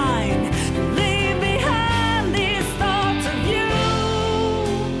my mind and leave behind these thoughts of you.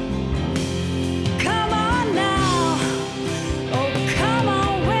 Come on now, oh come on.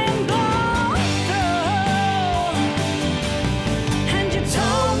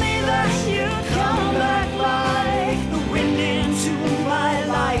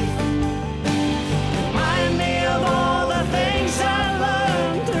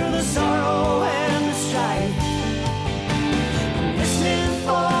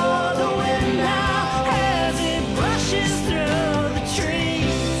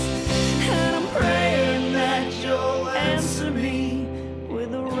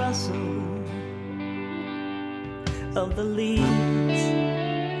 Of the leaves,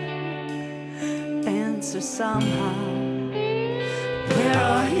 answer somehow, where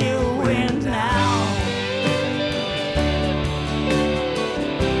are you and now?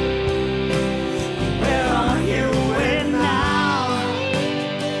 Where are you and now?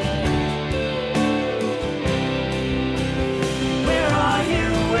 Where are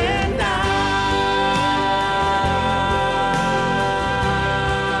you and now?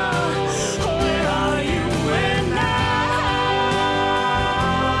 Where are you and now?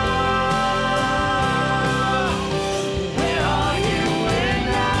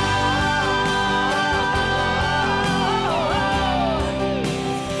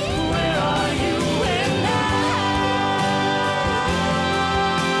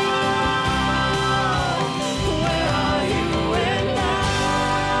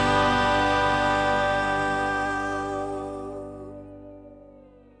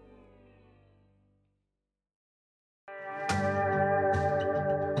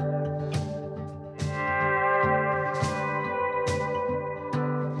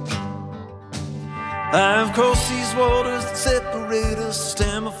 I've crossed these waters that separate us,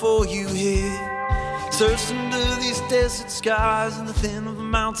 stand before you here. Searched under these desert skies in the thin of a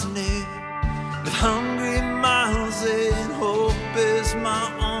mountain air. With hungry miles and hope is my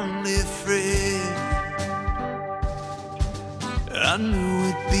only friend. I knew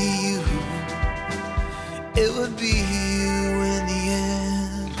it'd be you, it would be you in the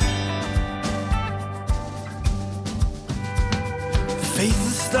end.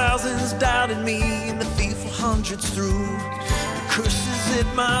 Faithless thousands doubted me, and the faithful hundreds threw curses at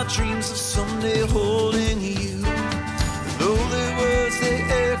my dreams of someday holding you. Though their words they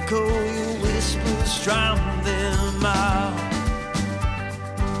echo, your whispers drown them out.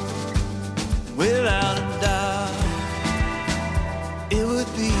 Without a doubt, it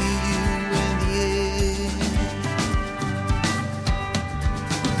would be you in the end.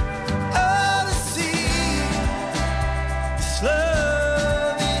 Oh, to see this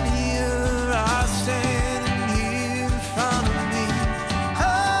love in your eyes standing here in front of me.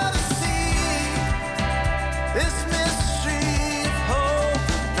 Oh, to see this mystery of hope.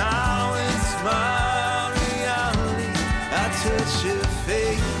 Now it's my reality. I touch your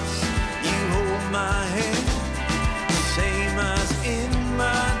face, you hold my hand, same as in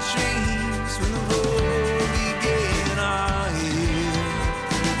my dreams when the road began. I hear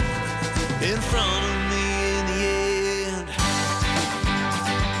in front of me in the end.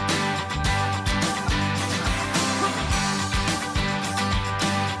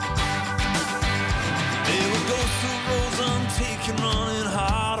 There were ghosts of roads untaken, running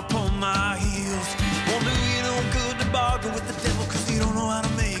hard upon my heels. Won't do you no good to bargain with the devil, 'cause you don't know how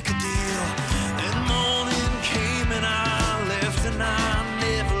to make a deal. And morning came and I left and I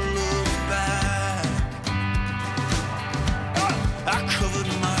never looked back.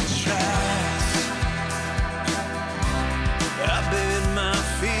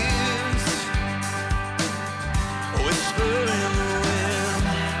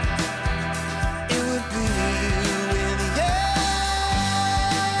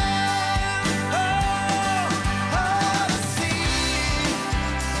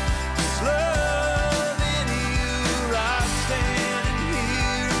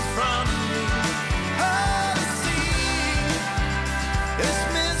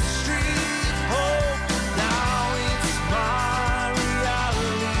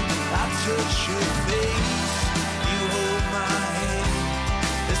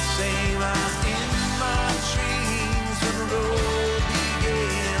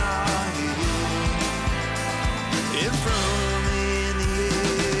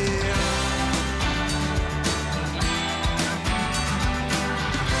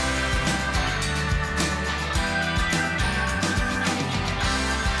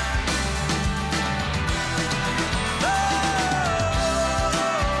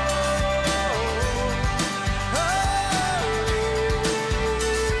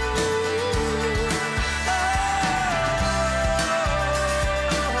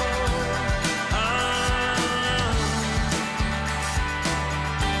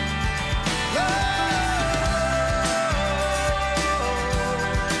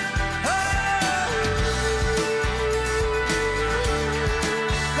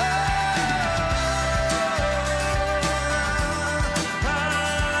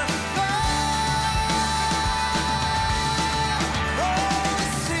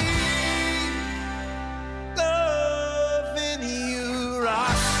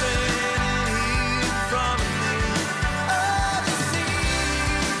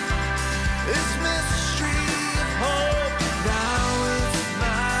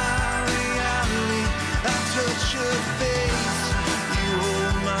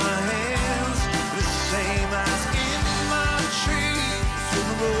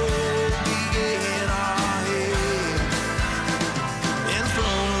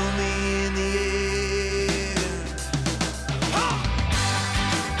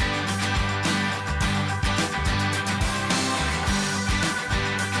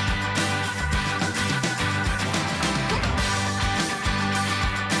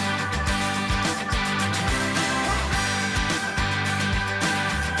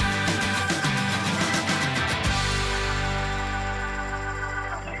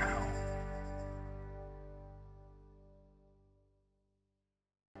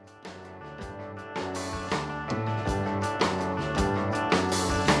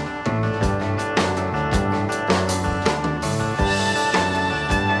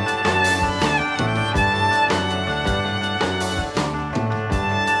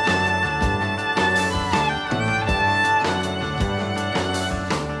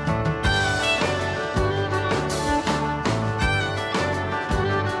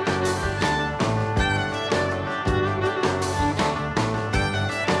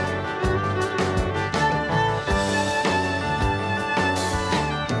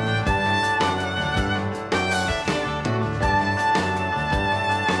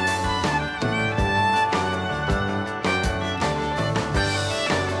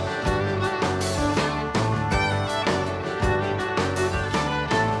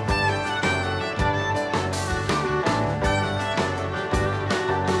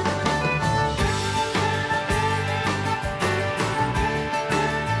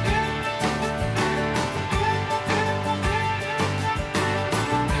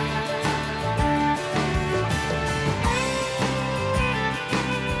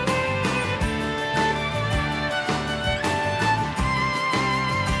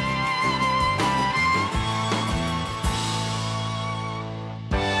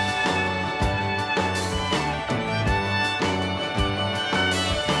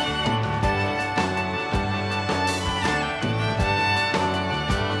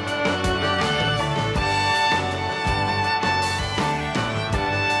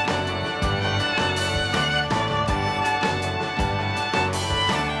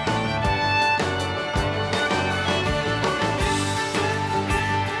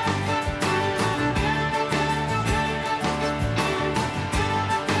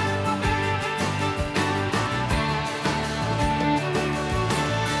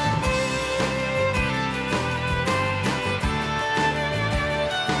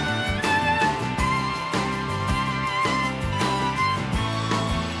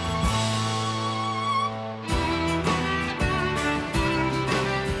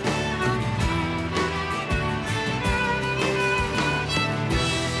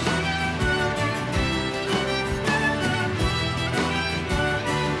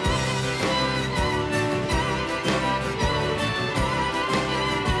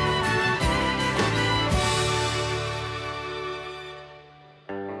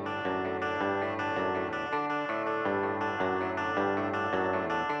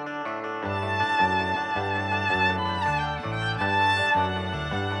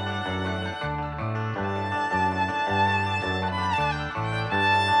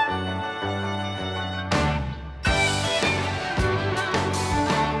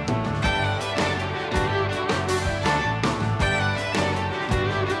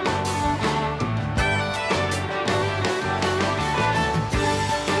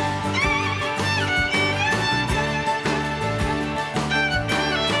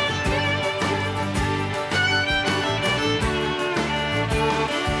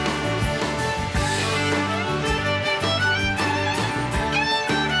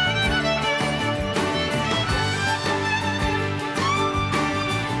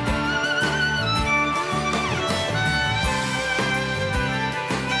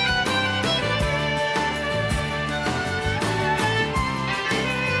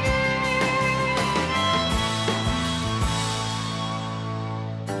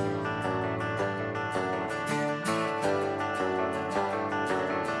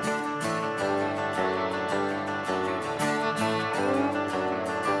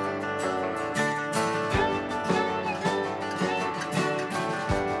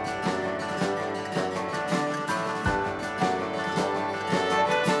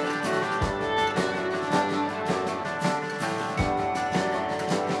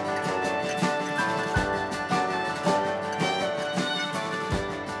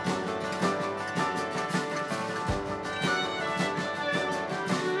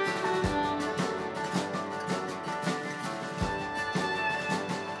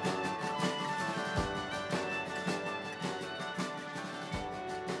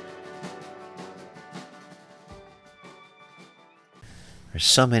 There's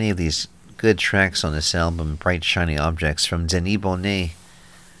so many of these good tracks on this album, Bright Shiny Objects, from Denis Bonnet.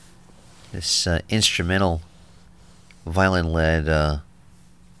 This instrumental, violin-led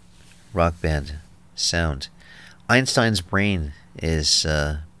rock band sound. Einstein's Brain is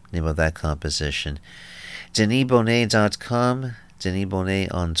the name of that composition. DenisBonnet.com. Denis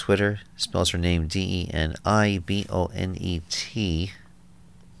Bonnet on Twitter. Spells her name Denibonet.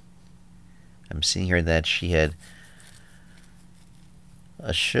 I'm seeing here that she had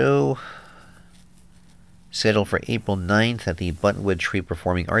a show scheduled for April 9th at the Buttonwood Tree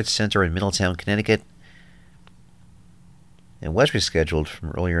Performing Arts Center in Middletown, Connecticut. It was rescheduled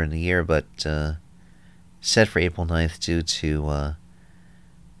from earlier in the year, but set for April 9th due to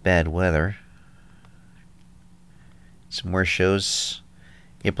bad weather. Some more shows.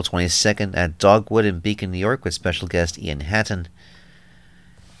 April 22nd at Dogwood in Beacon, New York, with special guest Ian Hatton.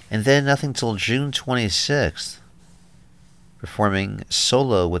 And then nothing till June 26th. Performing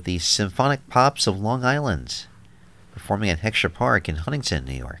solo with the Symphonic Pops of Long Island. Performing at Heckscher Park in Huntington,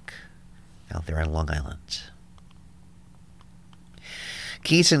 New York. Out there on Long Island.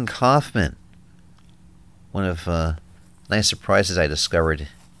 Keaton Kaufman. One of nice surprises I discovered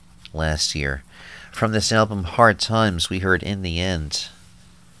last year. From this album, Hard Times, we heard In the End.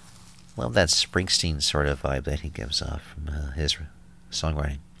 Love that Springsteen sort of vibe that he gives off from his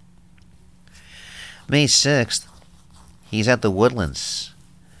songwriting. May 6th, he's at the Woodlands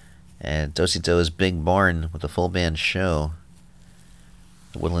at Do-Si Do's Big Barn with a full band show.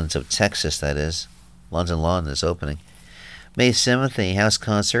 The Woodlands of Texas, that is. London Lawn is opening. May 7th, a house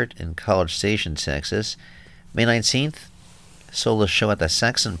concert in College Station, Texas. May 19th, solo show at the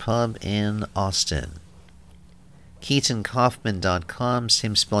Saxon Pub in Austin. KeatonKaufman.com,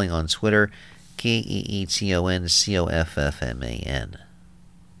 same spelling on Twitter, KeetonCoffman.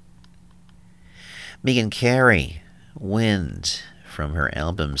 Megan Carey, Wind, from her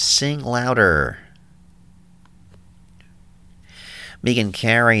album Sing Louder.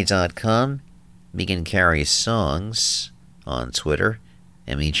 MeganCarey.com, Megan Carey Songs on Twitter,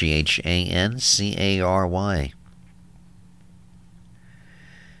 MEGHANCARY.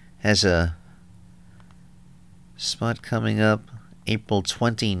 Has a spot coming up April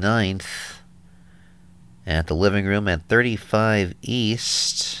 29th at the Living Room at 35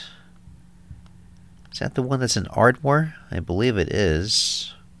 East. Is that the one that's in Ardmore? I believe it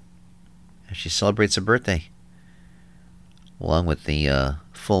is. As she celebrates her birthday. Along with the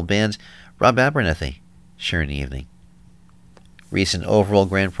full band, Rob Abernethy, sharing the evening. Recent overall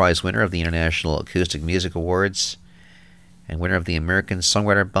grand prize winner of the International Acoustic Music Awards and winner of the American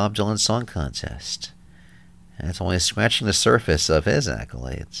Songwriter Bob Dylan Song Contest. And that's only scratching the surface of his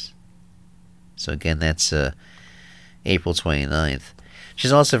accolades. So again, that's April 29th.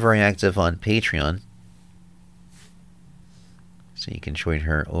 She's also very active on Patreon. So you can join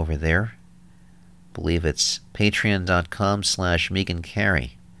her over there. I believe it's patreon.com/Megan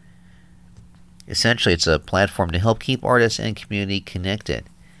Carey. Essentially, it's a platform to help keep artists and community connected.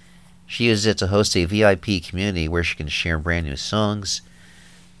 She uses it to host a VIP community where she can share brand new songs,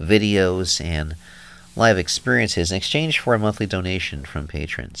 videos, and live experiences in exchange for a monthly donation from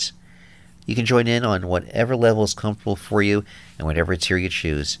patrons. You can join in on whatever level is comfortable for you and whatever tier you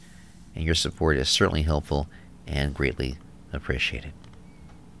choose, and your support is certainly helpful and greatly appreciated.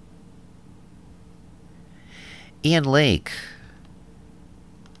 Ian Lake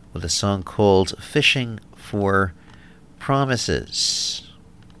with a song called Fishing for Promises.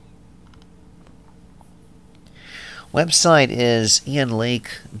 Website is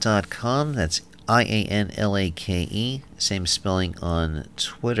ianlake.com. That's IANLAKE. Same spelling on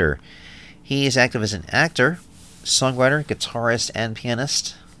Twitter. He is active as an actor, songwriter, guitarist, and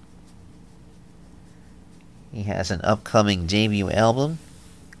pianist. He has an upcoming debut album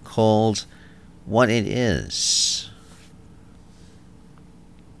called What It Is.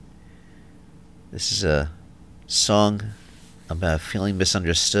 This is a song about feeling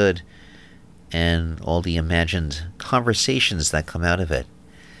misunderstood and all the imagined conversations that come out of it.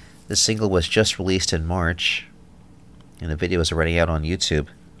 The single was just released in March, and the video is already out on YouTube.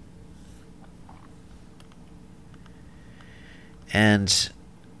 And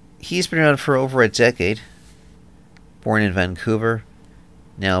he's been around for over a decade. Born in Vancouver,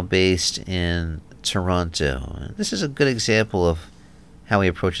 now based in Toronto. This is a good example of how he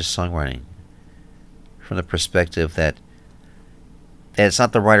approaches songwriting, from the perspective that it's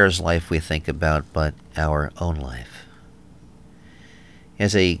not the writer's life we think about, but our own life. He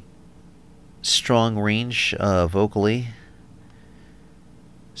has a strong range vocally.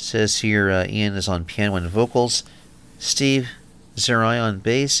 Says here Ian is on piano and vocals, Steve Zerai on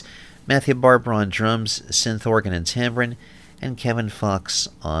bass, Matthew Barber on drums, synth organ, and tambourine, and Kevin Fox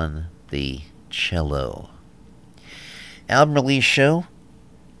on the cello. Album release show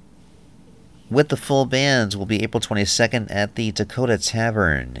with the full band will be April 22nd at the Dakota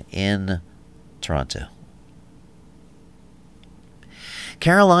Tavern in Toronto.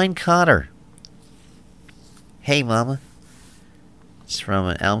 Caroline Cotter. Hey Mama. It's from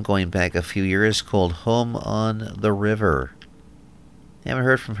an album going back a few years called Home on the River. Haven't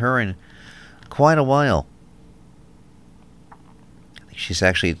heard from her in quite a while. I think she's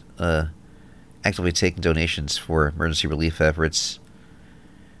actually actively taking donations for emergency relief efforts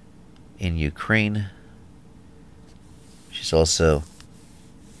in Ukraine. She's also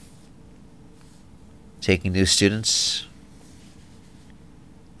taking new students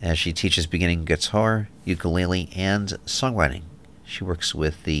as she teaches beginning guitar, ukulele, and songwriting. She works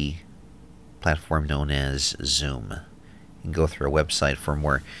with the platform known as Zoom. You can go through her website for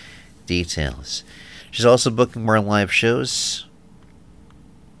more details. She's also booking more live shows.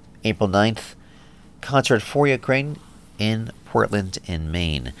 April 9th, concert for Ukraine in Portland in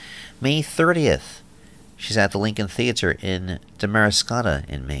Maine. May 30th, she's at the Lincoln Theatre in Damariscotta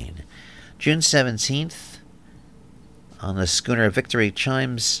in Maine. June 17th, on the schooner Victory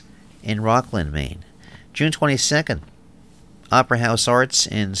Chimes in Rockland, Maine. June 22nd, Opera House Arts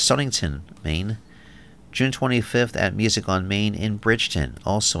in Stonington, Maine. June 25th at Music on Main in Bridgeton,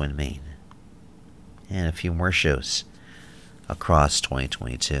 also in Maine. And a few more shows across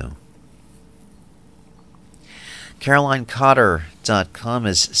 2022. CarolineCotter.com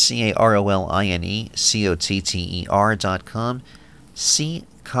is CarolineCotter.com. C.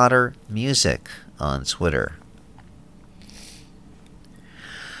 Cotter Music on Twitter.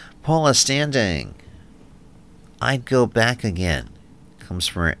 Paula Standing, I'd Go Back Again, comes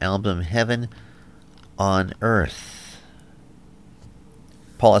from her album Heaven on Earth.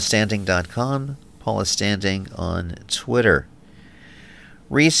 PaulaStanding.com, Paula Standing on Twitter.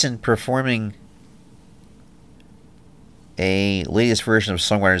 Recent performing a latest version of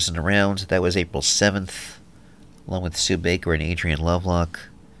Songwriters in the Round. That was April 7th, along with Sue Baker and Adrian Lovelock.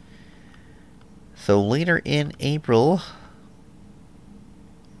 So later in April,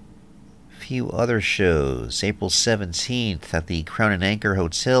 a few other shows. April 17th at the Crown and Anchor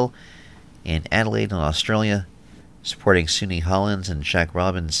Hotel in Adelaide, in Australia, supporting Suni Hollins and Jack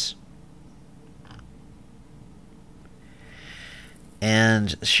Robbins.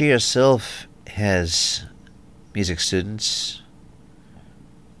 And she herself has music students,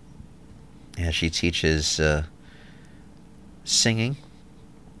 and she teaches singing,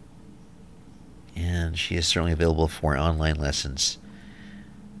 and she is certainly available for online lessons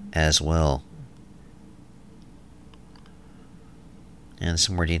as well. And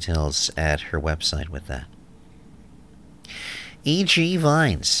some more details at her website with that. E.G.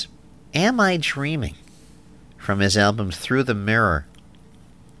 Vines, Am I Dreaming? From his album Through the Mirror.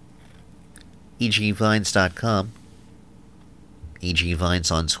 EGVines.com. E.G.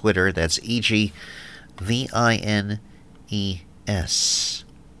 Vines on Twitter. That's E.G. V-I-N-E-S.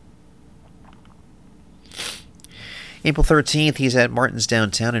 April 13th, he's at Martin's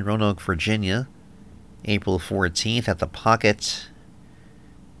Downtown in Roanoke, Virginia. April 14th at the Pocket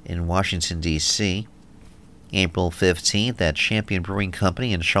in Washington, D.C. April 15th at Champion Brewing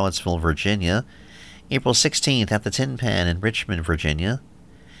Company in Charlottesville, Virginia. April 16th at the Tin Pan in Richmond, Virginia.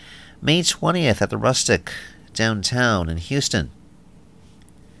 May 20th at the Rustic downtown in Houston.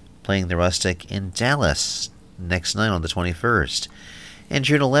 Playing the Rustic in Dallas next night on the 21st. And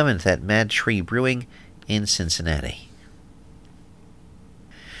June 11th at Mad Tree Brewing in Cincinnati.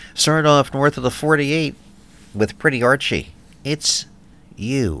 Started off north of the 48 with Pretty Archie. It's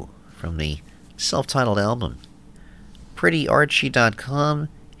You from the self-titled album. PrettyArchie.com.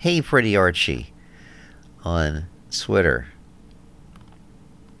 Hey Pretty Archie on Twitter.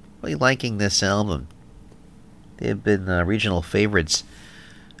 Really liking this album. They've been regional favorites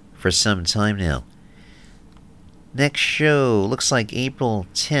for some time now. Next show looks like April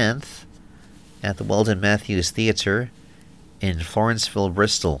 10th at the Weldon Matthews Theatre in Florenceville,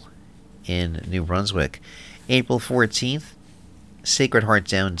 Bristol in New Brunswick. April 14th, Sacred Heart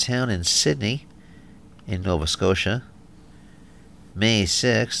Downtown in Sydney in Nova Scotia. May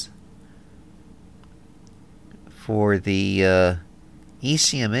 6th for the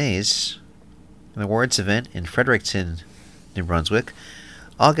ECMA's an awards event in Fredericton, New Brunswick.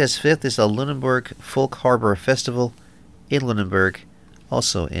 August 5th is the Lunenburg Folk Harbor Festival in Lunenburg,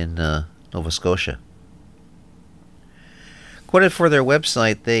 also in Nova Scotia. Quoted for their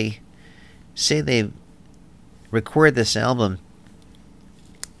website, they say they recorded this album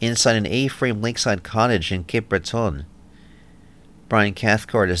inside an A-frame lakeside cottage in Cape Breton. Brian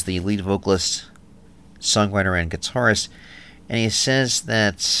Cathcart is the lead vocalist, songwriter, and guitarist. And he says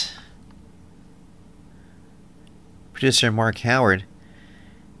that producer Mark Howard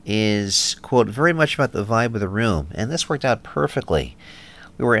is, quote, very much about the vibe of the room. And this worked out perfectly.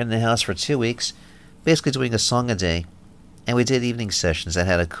 We were in the house for 2 weeks, basically doing a song a day, and we did evening sessions that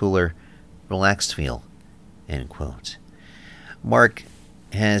had a cooler, relaxed feel, end quote. Mark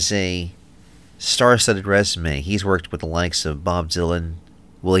has a star-studded resume. He's worked with the likes of Bob Dylan,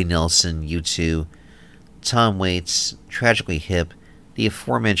 Willie Nelson, U2, Tom Waits, Tragically Hip, the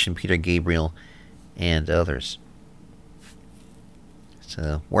aforementioned Peter Gabriel, and others.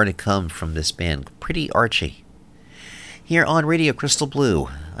 So, more to come from this band. Pretty archy. Here on Radio Crystal Blue,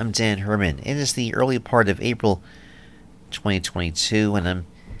 I'm Dan Herman. It is the early part of April 2022, and if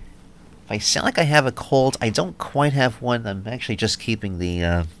I sound like I have a cold, I don't quite have one. I'm actually just keeping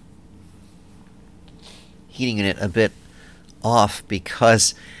the heating unit a bit off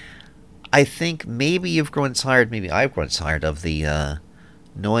because I think maybe you've grown tired, maybe I've grown tired of the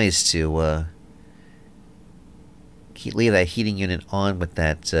noise to leave that heating unit on with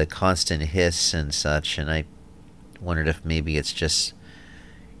that constant hiss and such, and I wondered if maybe it's just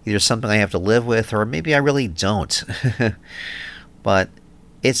either something I have to live with or maybe I really don't. But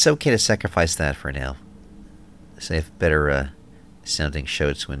it's okay to sacrifice that for now. So I have better sounding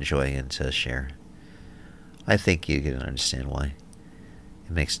show to enjoy and to share. I think you can understand why.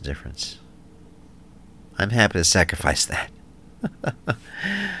 It makes a difference. I'm happy to sacrifice that.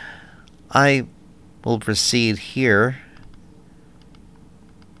 I will proceed here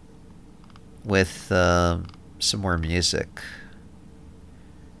with some more music.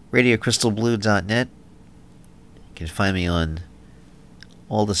 RadioCrystalBlue.net. You can find me on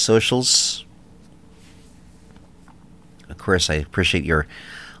all the socials. Of course, I appreciate your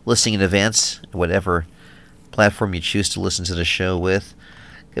listening in advance, whatever platform you choose to listen to the show with.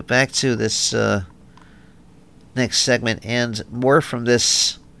 Get back to this next segment and more from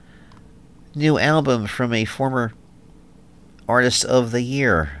this new album from a former Artist of the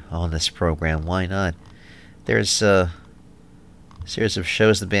Year on this program. Why not? There's a series of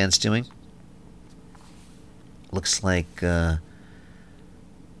shows the band's doing. Looks like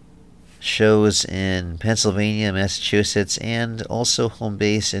shows in Pennsylvania, Massachusetts, and also home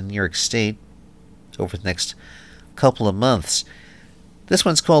base in New York State over the next couple of months. This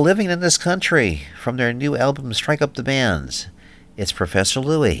one's called Living in This Country from their new album Strike Up the Bands. It's Professor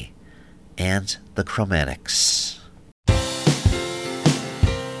Louie and the Chromatics.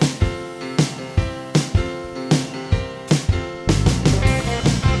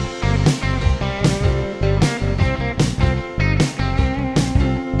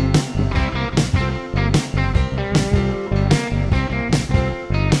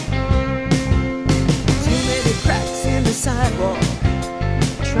 Sidewalk,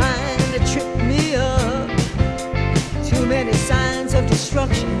 trying to trip me up. Too many signs of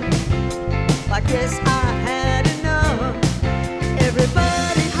destruction. I guess I had enough.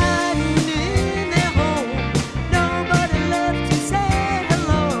 Everybody hiding in their home. Nobody left to say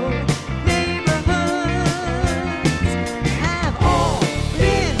hello. Neighborhoods have all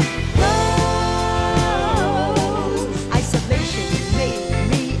been closed. Isolation made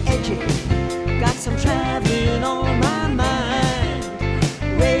me edgy. Got some traveling on my mind.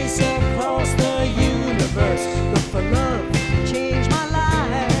 Race across the universe. Look for love, change my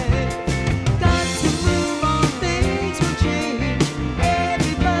life. Got to move on, things will change.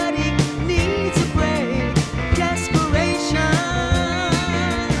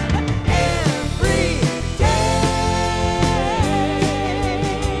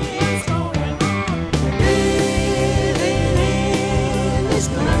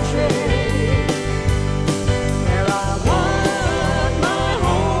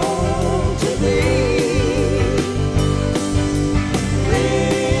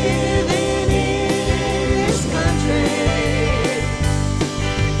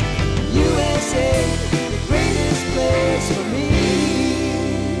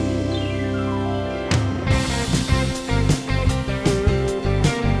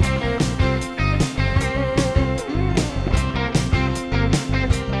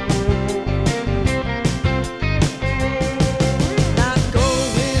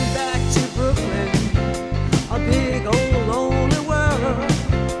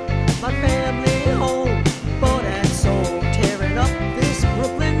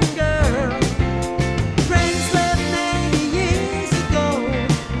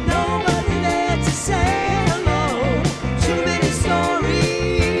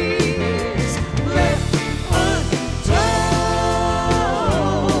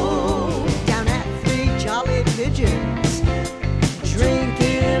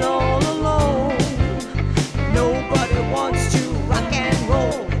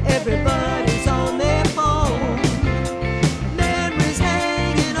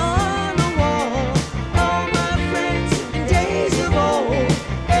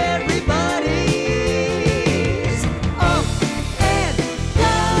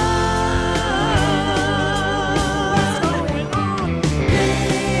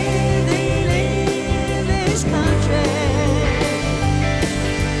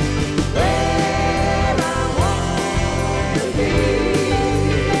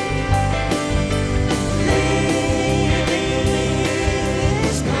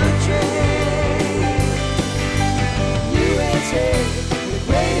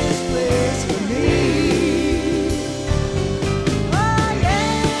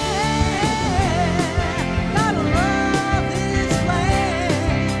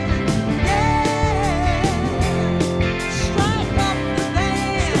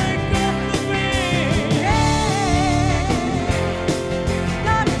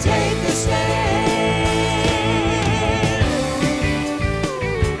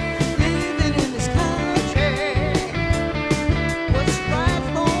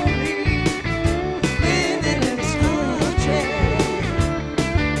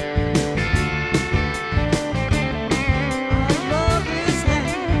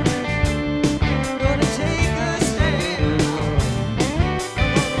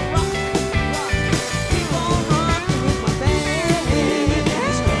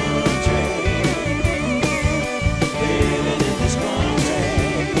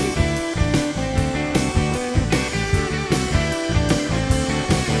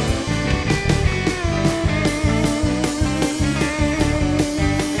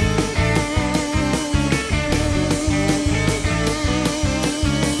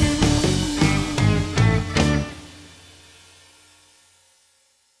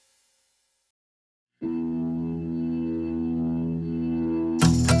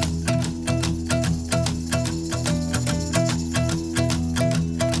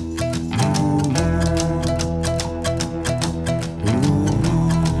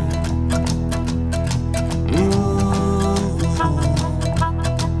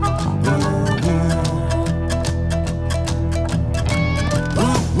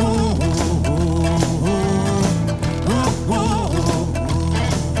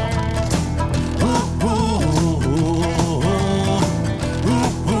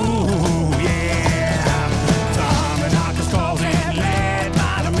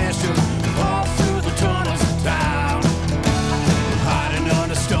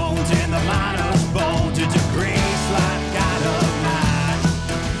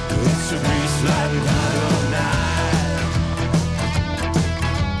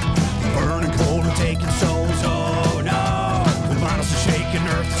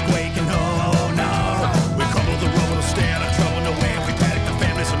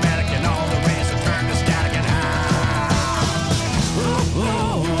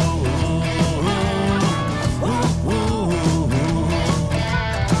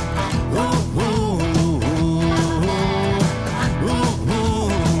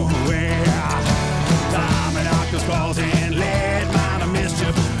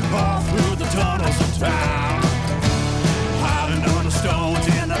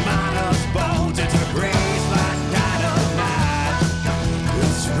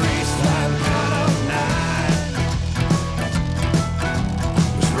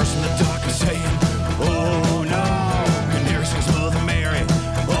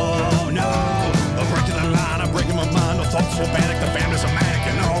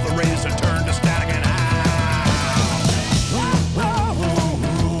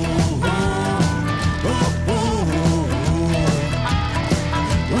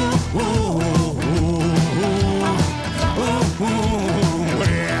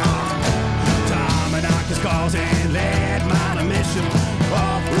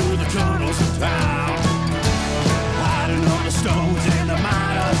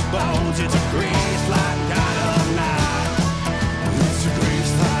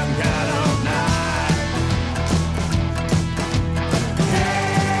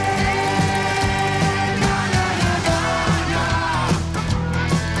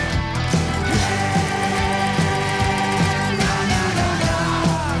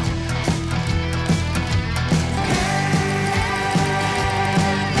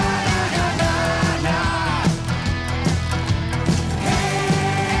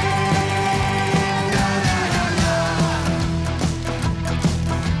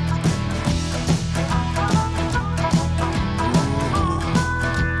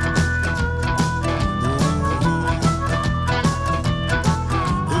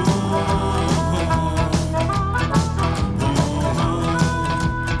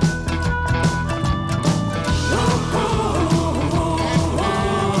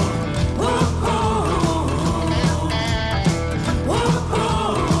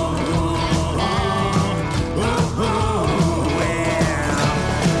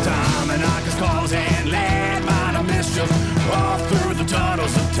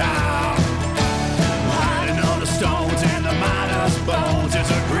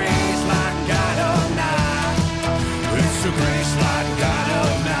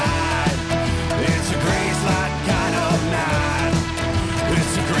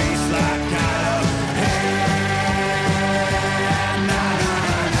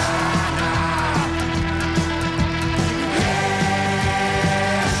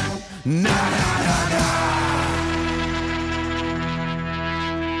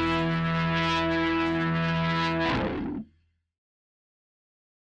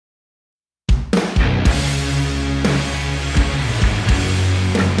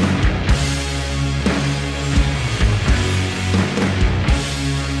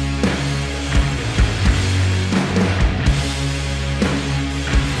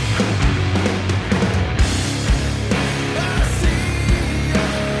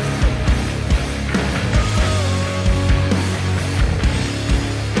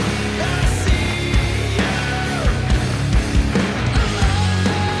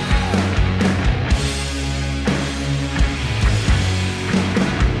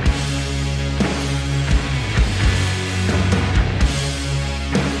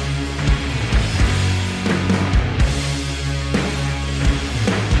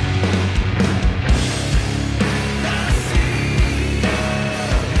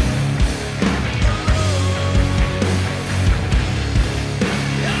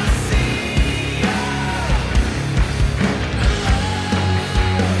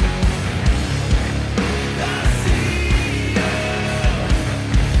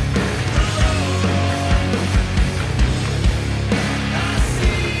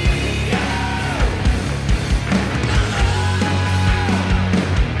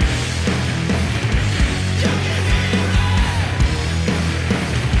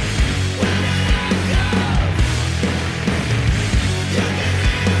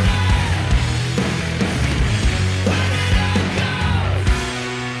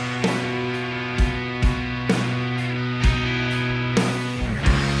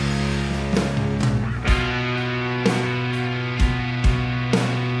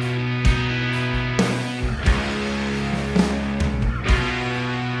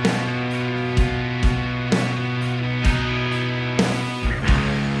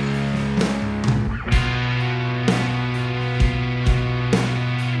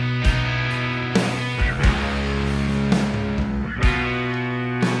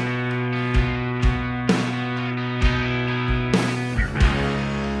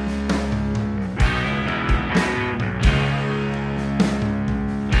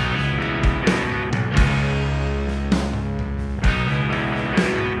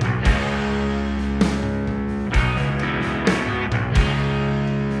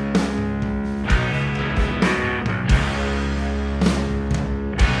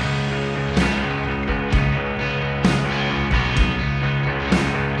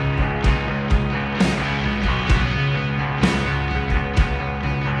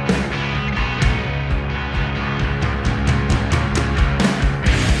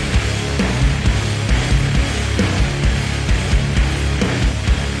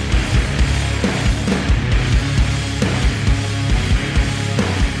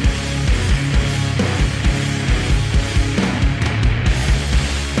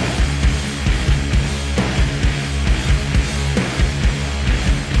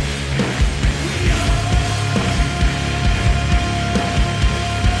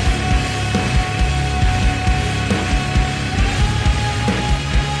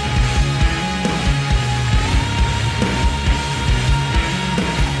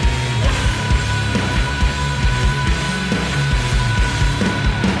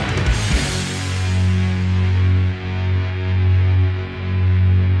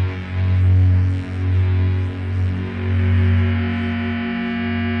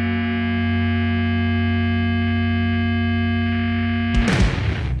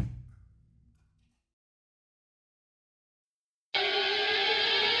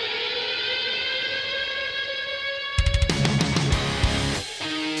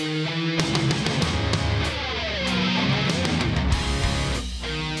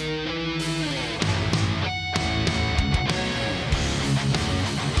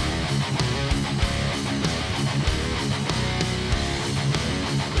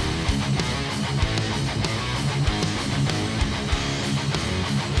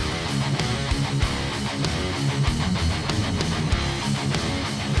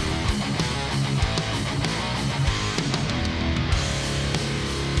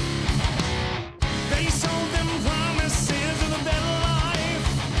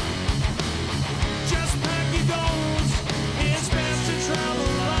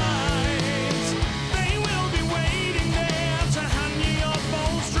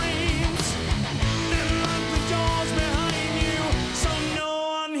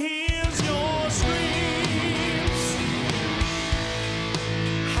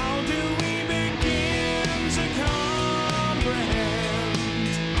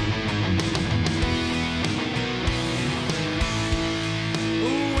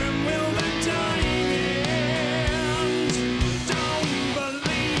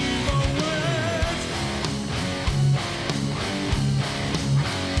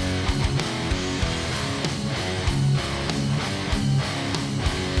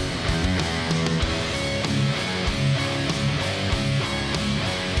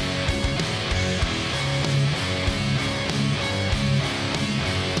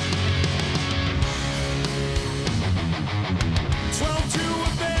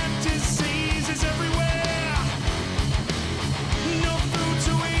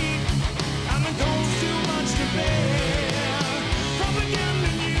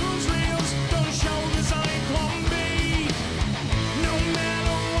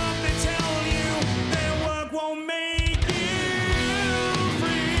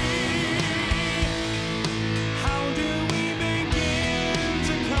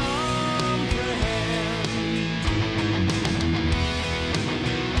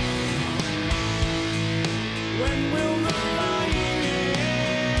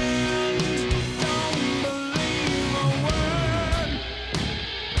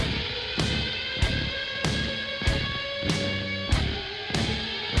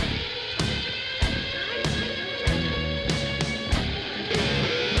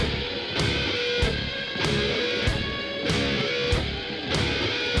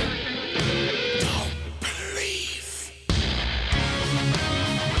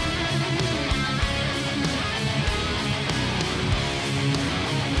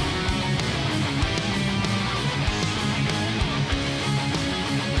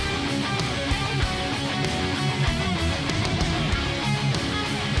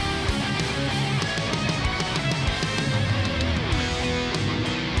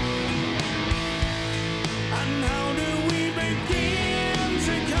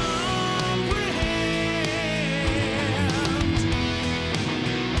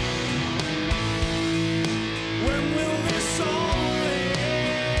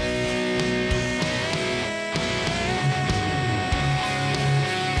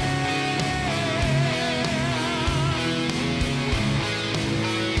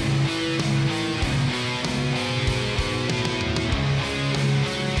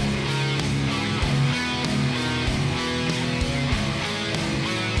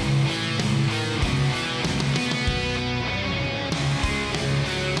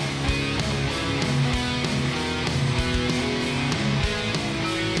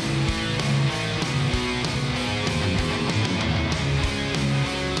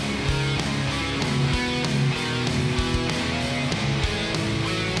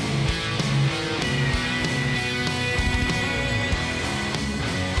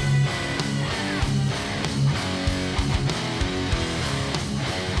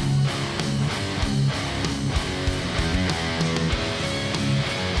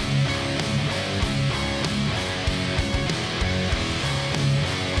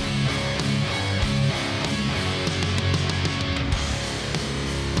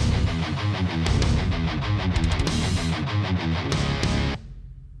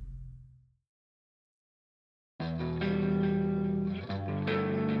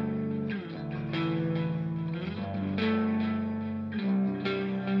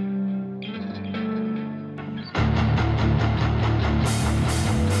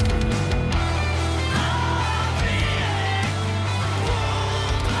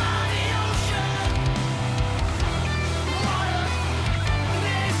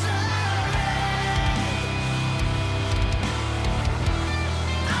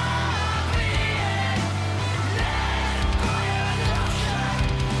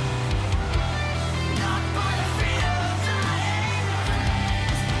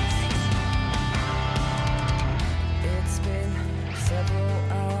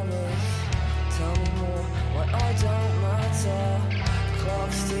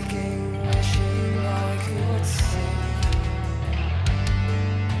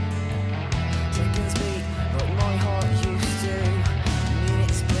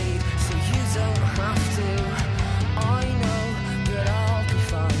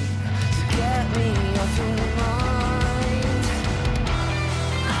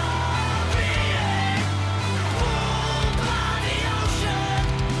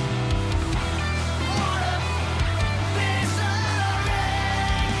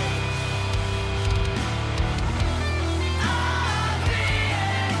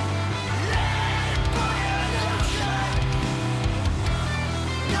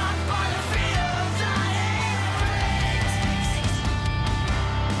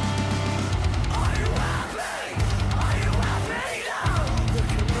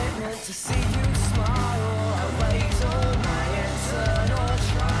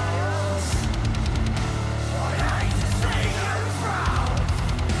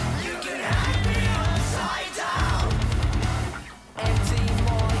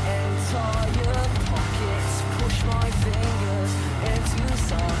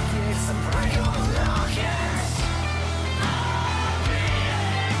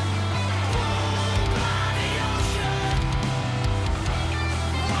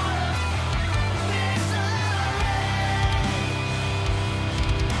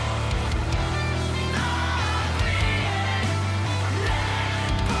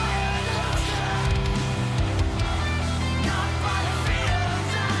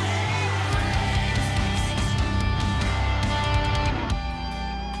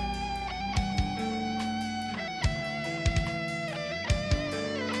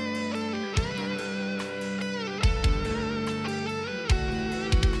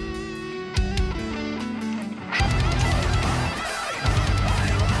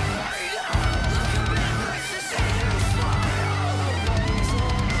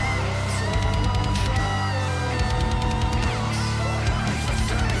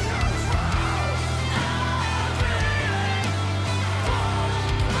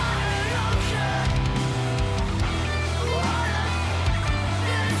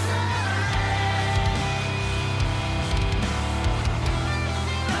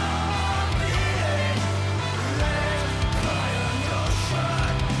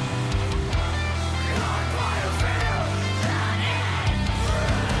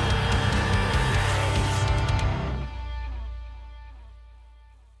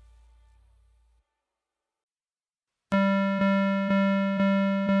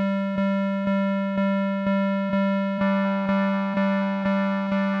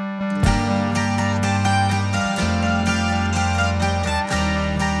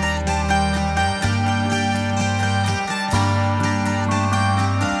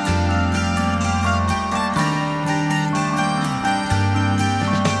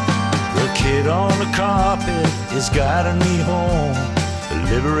 is guiding me home. A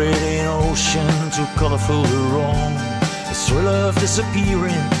liberating ocean too colorful to roam. The thrill of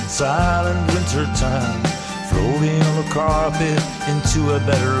disappearing, silent winter time, floating on the carpet into a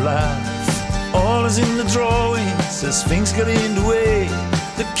better life. All is in the drawings as things get in the way.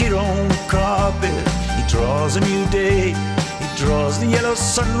 The kid on the carpet, he draws a new day. He draws the yellow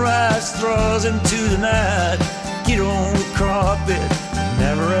sunrise, draws into the night. Kid on the carpet,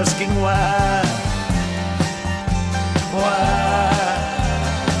 never asking why. Why?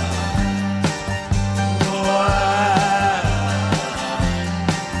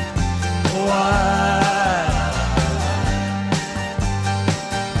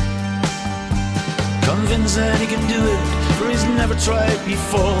 Convinced that he can do it, for he's never tried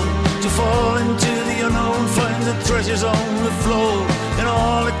before. To fall into the unknown, find the treasures on the floor. And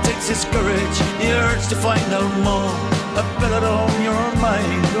all it takes is courage, the urge to find out more. A ballad on your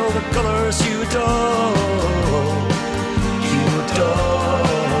mind, all the colors you adore. You adore.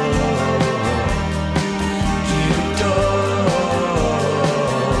 You adore.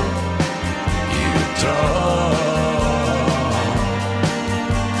 You adore.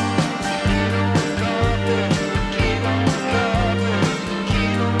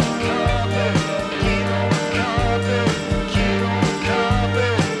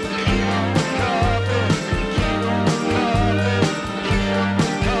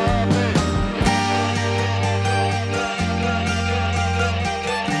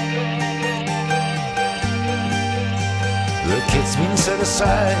 It's been set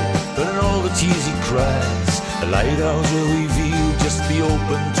aside, but in all the tears he cries, a lighthouse will reveal, just be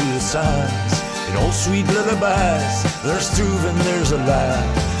open to the signs. In all sweet lullabies, there's truth and there's a lie,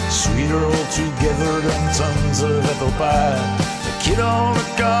 sweeter altogether than tons of apple pie. The kid on the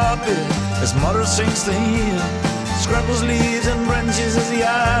carpet, his mother sings to him, scrambles leaves and branches as he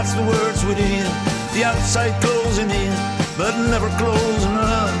hides the words within. The outside closing in, but never close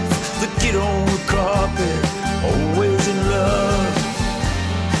enough. The kid on the carpet, always in love,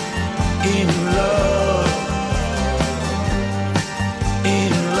 in love,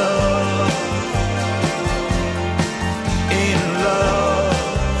 in love, in love.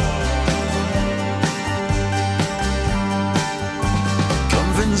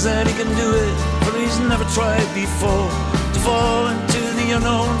 Convinced that he can do it, but he's never tried before. To fall into the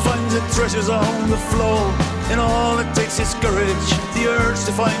unknown, finds the treasures on the floor. And all it takes is courage, the urge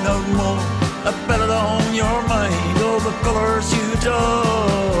to find out more. A ballad on your mind, all the colors you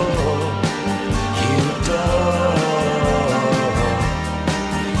adore. You adore.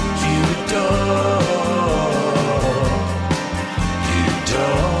 You adore. You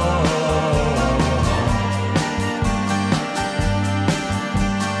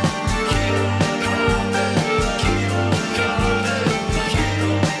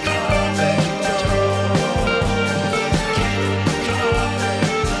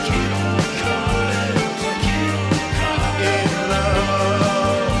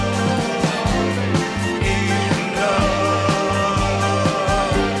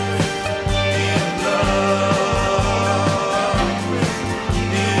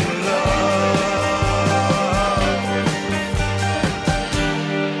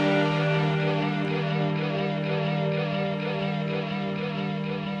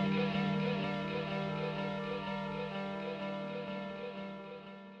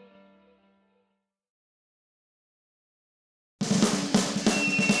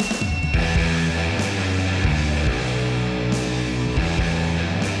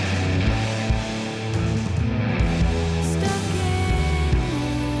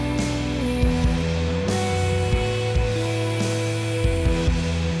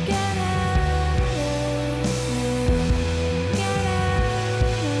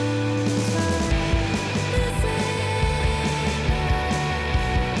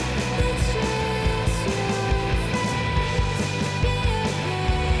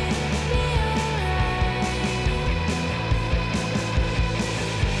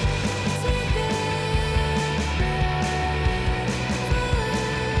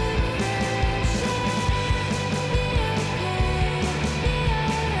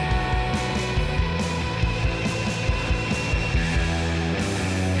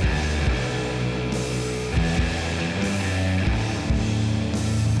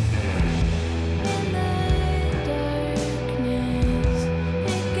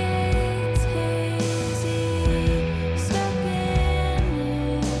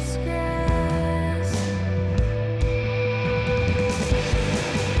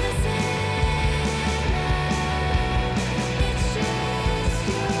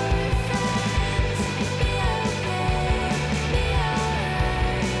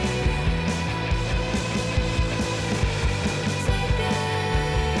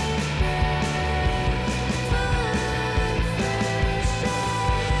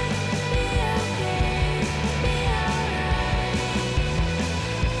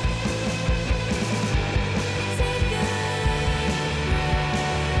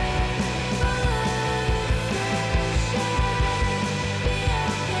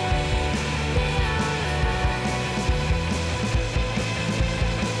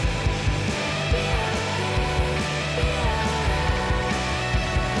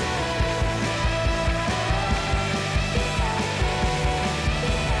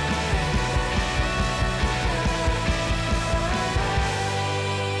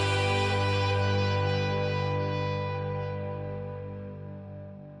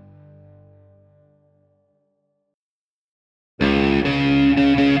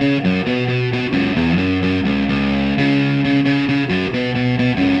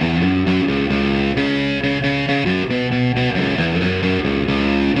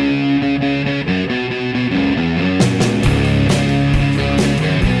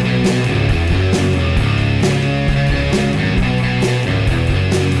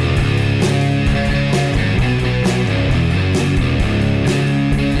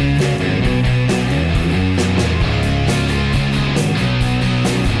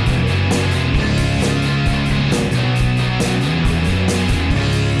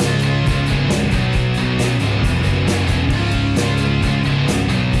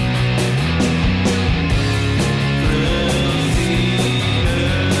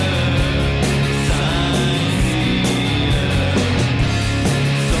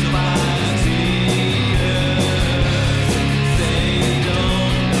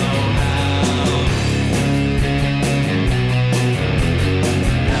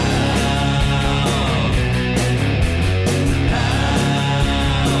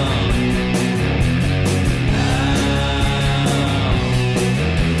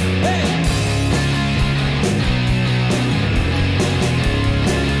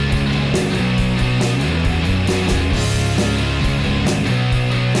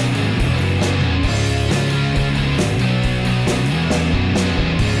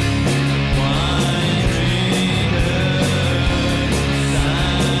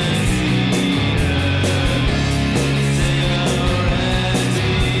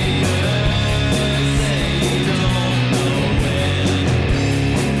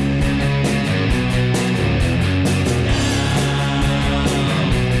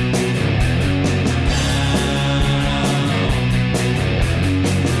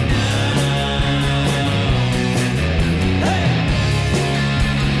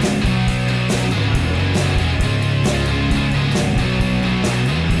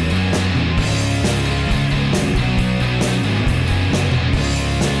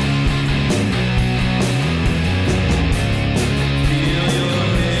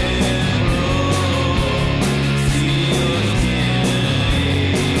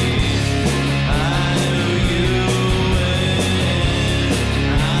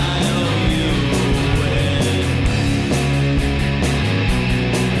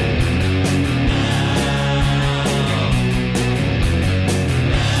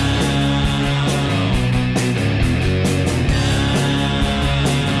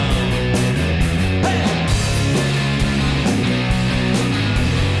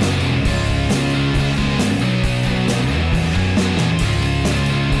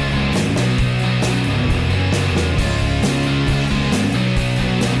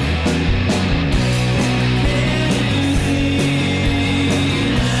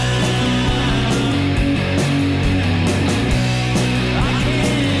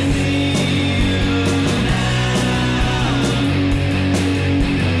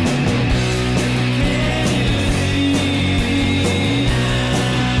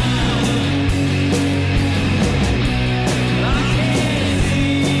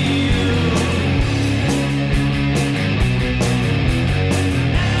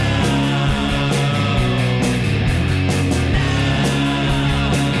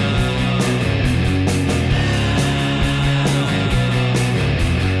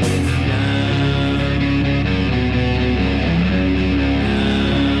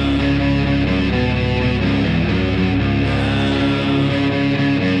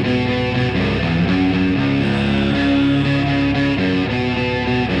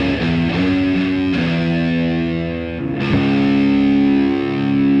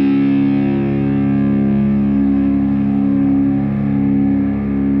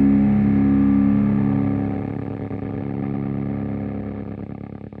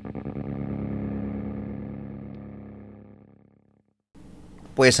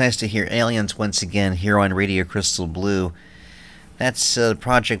Boy, it's nice to hear Aliens once again here on Radio Crystal Blue. That's a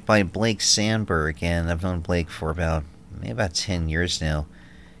project by Blake Sandberg, and I've known Blake for maybe about 10 years now.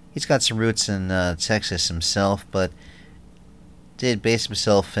 He's got some roots in Texas himself, but did base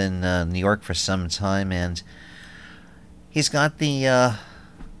himself in New York for some time, and he's got he's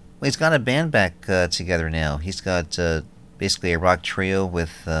got a band back together now. He's got basically a rock trio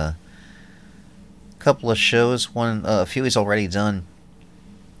with a couple of shows. A few he's already done,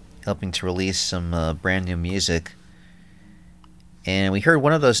 helping to release some brand new music. And we heard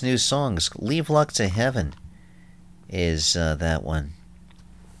one of those new songs, Leave Luck to Heaven, is that one,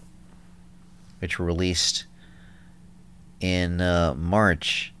 which were released in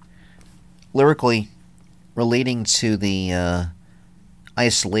March. Lyrically relating to the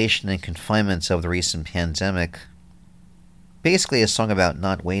isolation and confinement of the recent pandemic. Basically a song about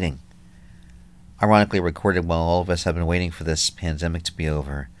not waiting. Ironically recorded while all of us have been waiting for this pandemic to be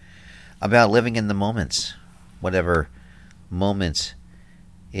over. About living in the moment, whatever moment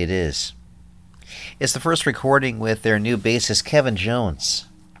it is. It's the first recording with their new bassist Kevin Jones,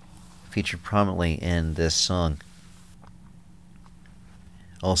 featured prominently in this song.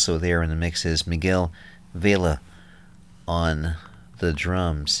 Also there in the mix is Miguel Vela on the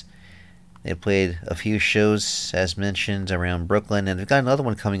drums. They played a few shows, as mentioned, around Brooklyn, and they've got another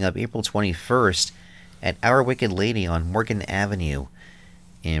one coming up April 21st at Our Wicked Lady on Morgan Avenue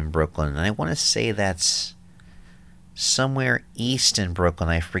in Brooklyn. And I want to say that's somewhere east in Brooklyn.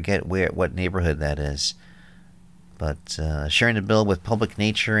 I forget what neighborhood that is. But sharing the bill with Public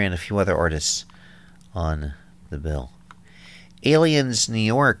Nature and a few other artists on the bill. Aliens New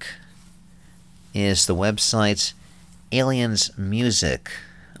York is the website. Aliens Music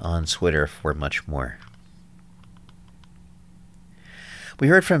on Twitter for much more. We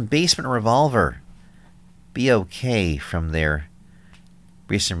heard from Basement Revolver, BOK, from their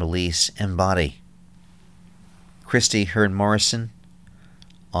recent release, Embody. Christy Hearn Morrison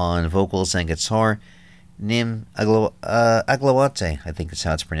on vocals and guitar. Nim Aglawate, I think that's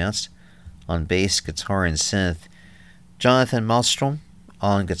how it's pronounced, on bass, guitar, and synth. Jonathan Malmstrom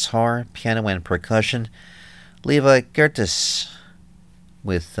on guitar, piano, and percussion. Levi Gertis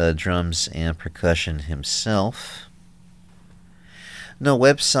with drums and percussion himself. No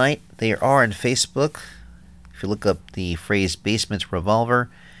website. They are on Facebook. If you look up the phrase Basement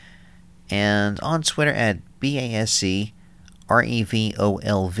Revolver. And on Twitter at BASEREVOLV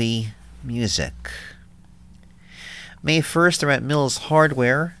Music. May 1st, they're at Mills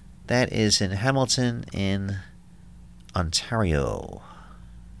Hardware. That is in Hamilton in Ontario.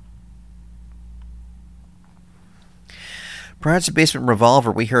 Prior to Basement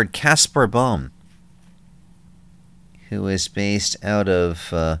Revolver, we heard Caspar Boom, who is based out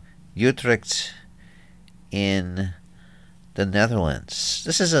of Utrecht in the Netherlands.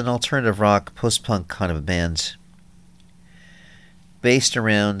 This is an alternative rock, post-punk kind of a band based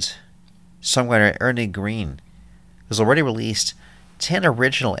around songwriter Ernie Green, who's already released 10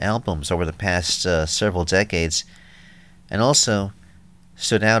 original albums over the past several decades, and also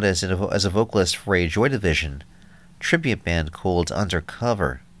stood out as a vocalist for a Joy Division tribute band called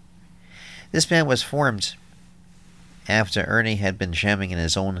Undercover. This band was formed after Ernie had been jamming in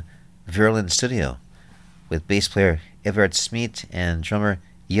his own Virulent studio with bass player Evert Smit and drummer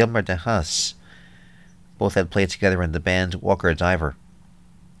Jelmer de Haas. Both had played together in the band Walker Diver.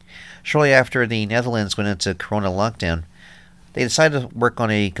 Shortly after the Netherlands went into Corona lockdown, they decided to work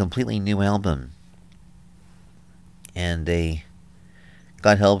on a completely new album. And they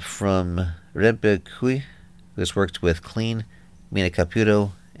got help from Rebbe Kui, who has worked with Clean, Mina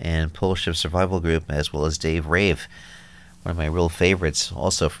Caputo, and Pole Shift Survival Group, as well as Dave Rave, one of my real favorites,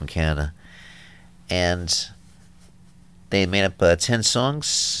 also from Canada. And they made up 10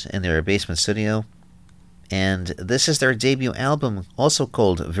 songs in their basement studio, and this is their debut album, also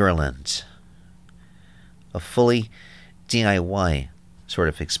called Virulent, a fully DIY sort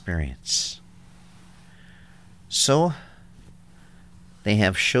of experience. So, they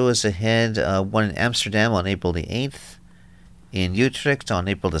have shows ahead, one in Amsterdam on April the 8th, in Utrecht on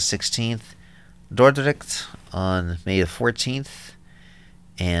April the 16th, Dordrecht on May the 14th,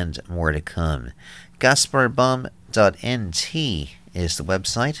 and more to come. Gasparbum.nt is the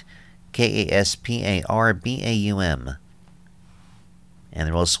website, KASPARBAUM. And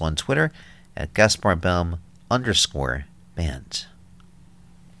they're also on Twitter at GasparBum_band.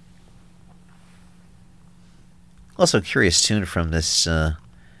 Also, a curious tune from this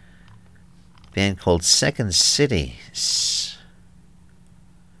band called Second City.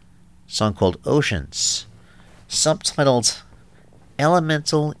 Song called Oceans, subtitled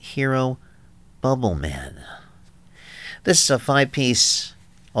Elemental Hero Bubble Man. This is a 5-piece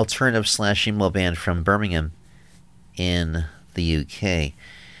alternative/emo band from Birmingham in the UK.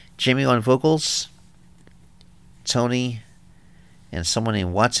 Jamie on vocals, Tony and someone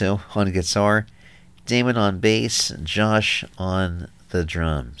named Watto on guitar, Damon on bass, Josh on the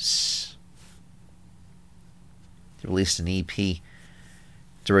drums. They released an EP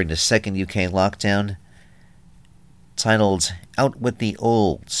during the second UK lockdown titled Out With the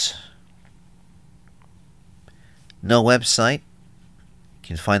Olds. No website. You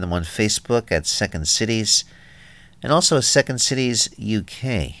can find them on Facebook at Second Cities, and also Second Cities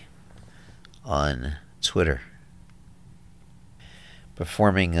UK on Twitter.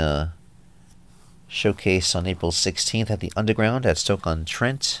 Performing a showcase on April 16th at the Underground at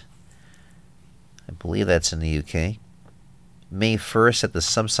Stoke-on-Trent. I believe that's in the UK. May 1st at the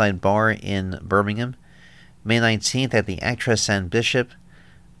Subside Bar in Birmingham. May 19th at the Actress and Bishop,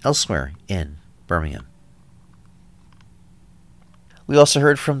 elsewhere in Birmingham. We also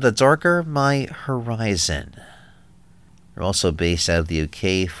heard from The Darker My Horizon. They're also based out of the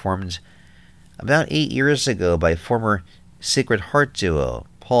UK, formed about 8 years ago by former Secret Heart duo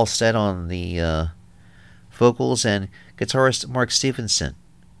Paul Stead on the vocals and guitarist Mark Stevenson.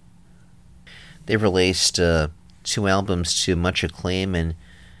 They've released 2 albums to much acclaim and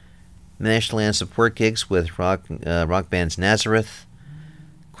managed to land support gigs with rock bands Nazareth,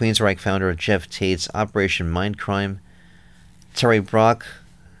 Queensryche founder Jeff Tate's Operation Mindcrime, Terry Brock,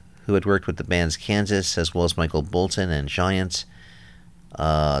 who had worked with the bands Kansas, as well as Michael Bolton and Giant,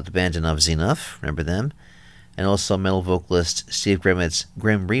 the band Enough's Enough, remember them, and also metal vocalist Steve Grimmett's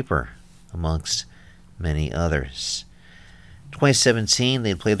Grim Reaper, amongst many others. 2017,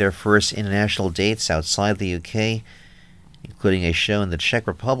 they played their first international dates outside the UK, including a show in the Czech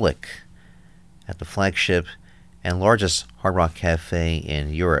Republic at the flagship and largest hard rock cafe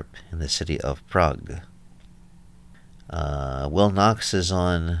in Europe in the city of Prague. Will Knox is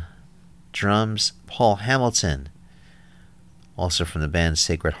on drums. Paul Hamilton, also from the band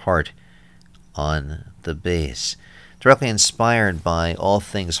Sacred Heart, on the bass. Directly inspired by all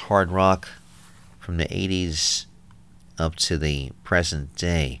things hard rock from the 80s up to the present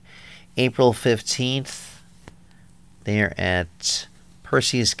day. April 15th, they're at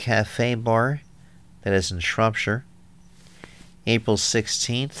Percy's Cafe Bar, that is in Shropshire. April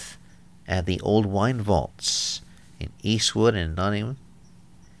 16th, at the Old Wine Vaults in Eastwood and Nottingham.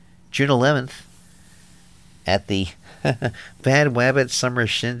 June 11th, at the Bad Wabbit Summer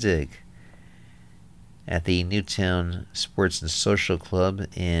Shindig at the Newtown Sports and Social Club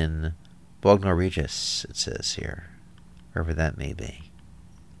in Bognor Regis, it says here, wherever that may be.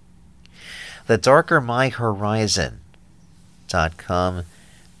 The Darker My Horizon.com,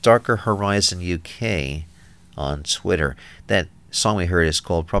 Darker Horizon UK on Twitter. That song we heard is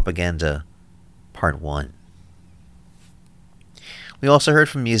called Propaganda Part 1. We also heard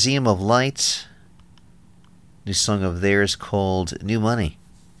from Museum of Light, new song of theirs called New Money.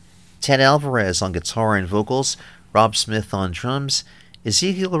 Ted Alvarez on guitar and vocals, Rob Smith on drums,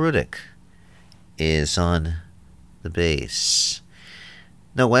 Ezekiel Rudick is on the bass.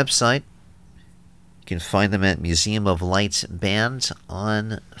 No website. You can find them at Museum of Light Band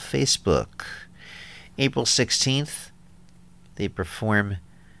on Facebook. April 16th, they perform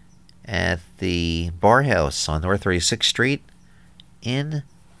at the Bar House on North 36th Street in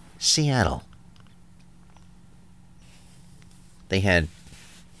Seattle. They had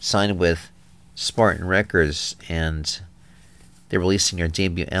signed with Spartan Records, and they're releasing their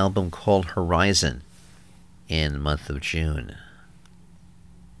debut album called Horizon in the month of June.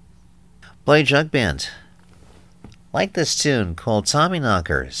 Bloody Jug Band, like this tune called Tommy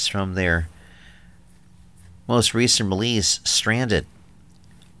Knockers from their most recent release, Stranded.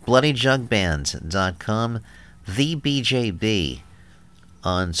 BloodyJugBand.com, the BJB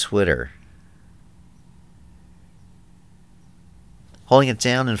on Twitter. Holding it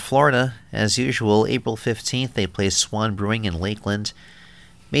down in Florida, as usual, April 15th, they play Swan Brewing in Lakeland.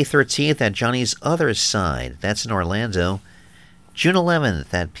 May 13th at Johnny's Other Side, that's in Orlando. June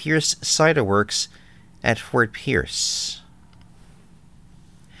 11th at Pierce Cider Works at Fort Pierce.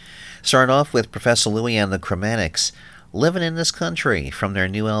 Start off with Professor Louie and the Chromatics, Living in This Country, from their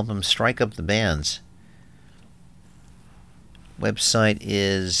new album Strike Up the Band. Website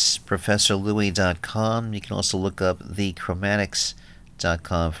is ProfessorLouie.com. You can also look up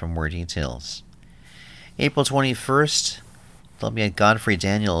thechromatics.com for more details. April 21st, they'll be at Godfrey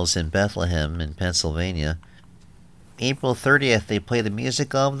Daniels in Bethlehem in Pennsylvania. April 30th, they play the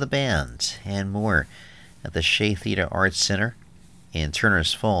music of the band and more at the Shea Theater Arts Center in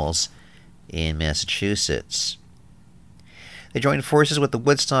Turners Falls in Massachusetts. They joined forces with the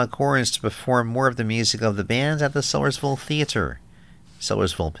Woodstock Horns to perform more of the music of the band at the Sellersville Theater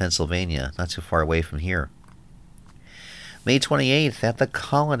Sellersville, Pennsylvania, not too far away from here. May 28th at the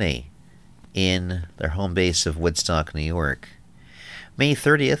Colony in their home base of Woodstock, New York. May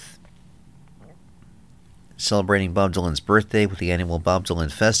 30th, celebrating Bob Dylan's birthday with the annual Bob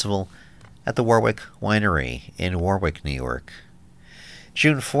Dylan Festival at the Warwick Winery in Warwick, New York.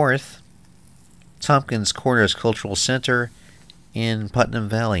 June 4th, Tompkins Corners Cultural Center in Putnam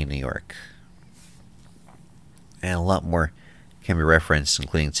Valley, New York. And a lot more can be referenced,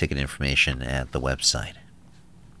 including ticket information at the website.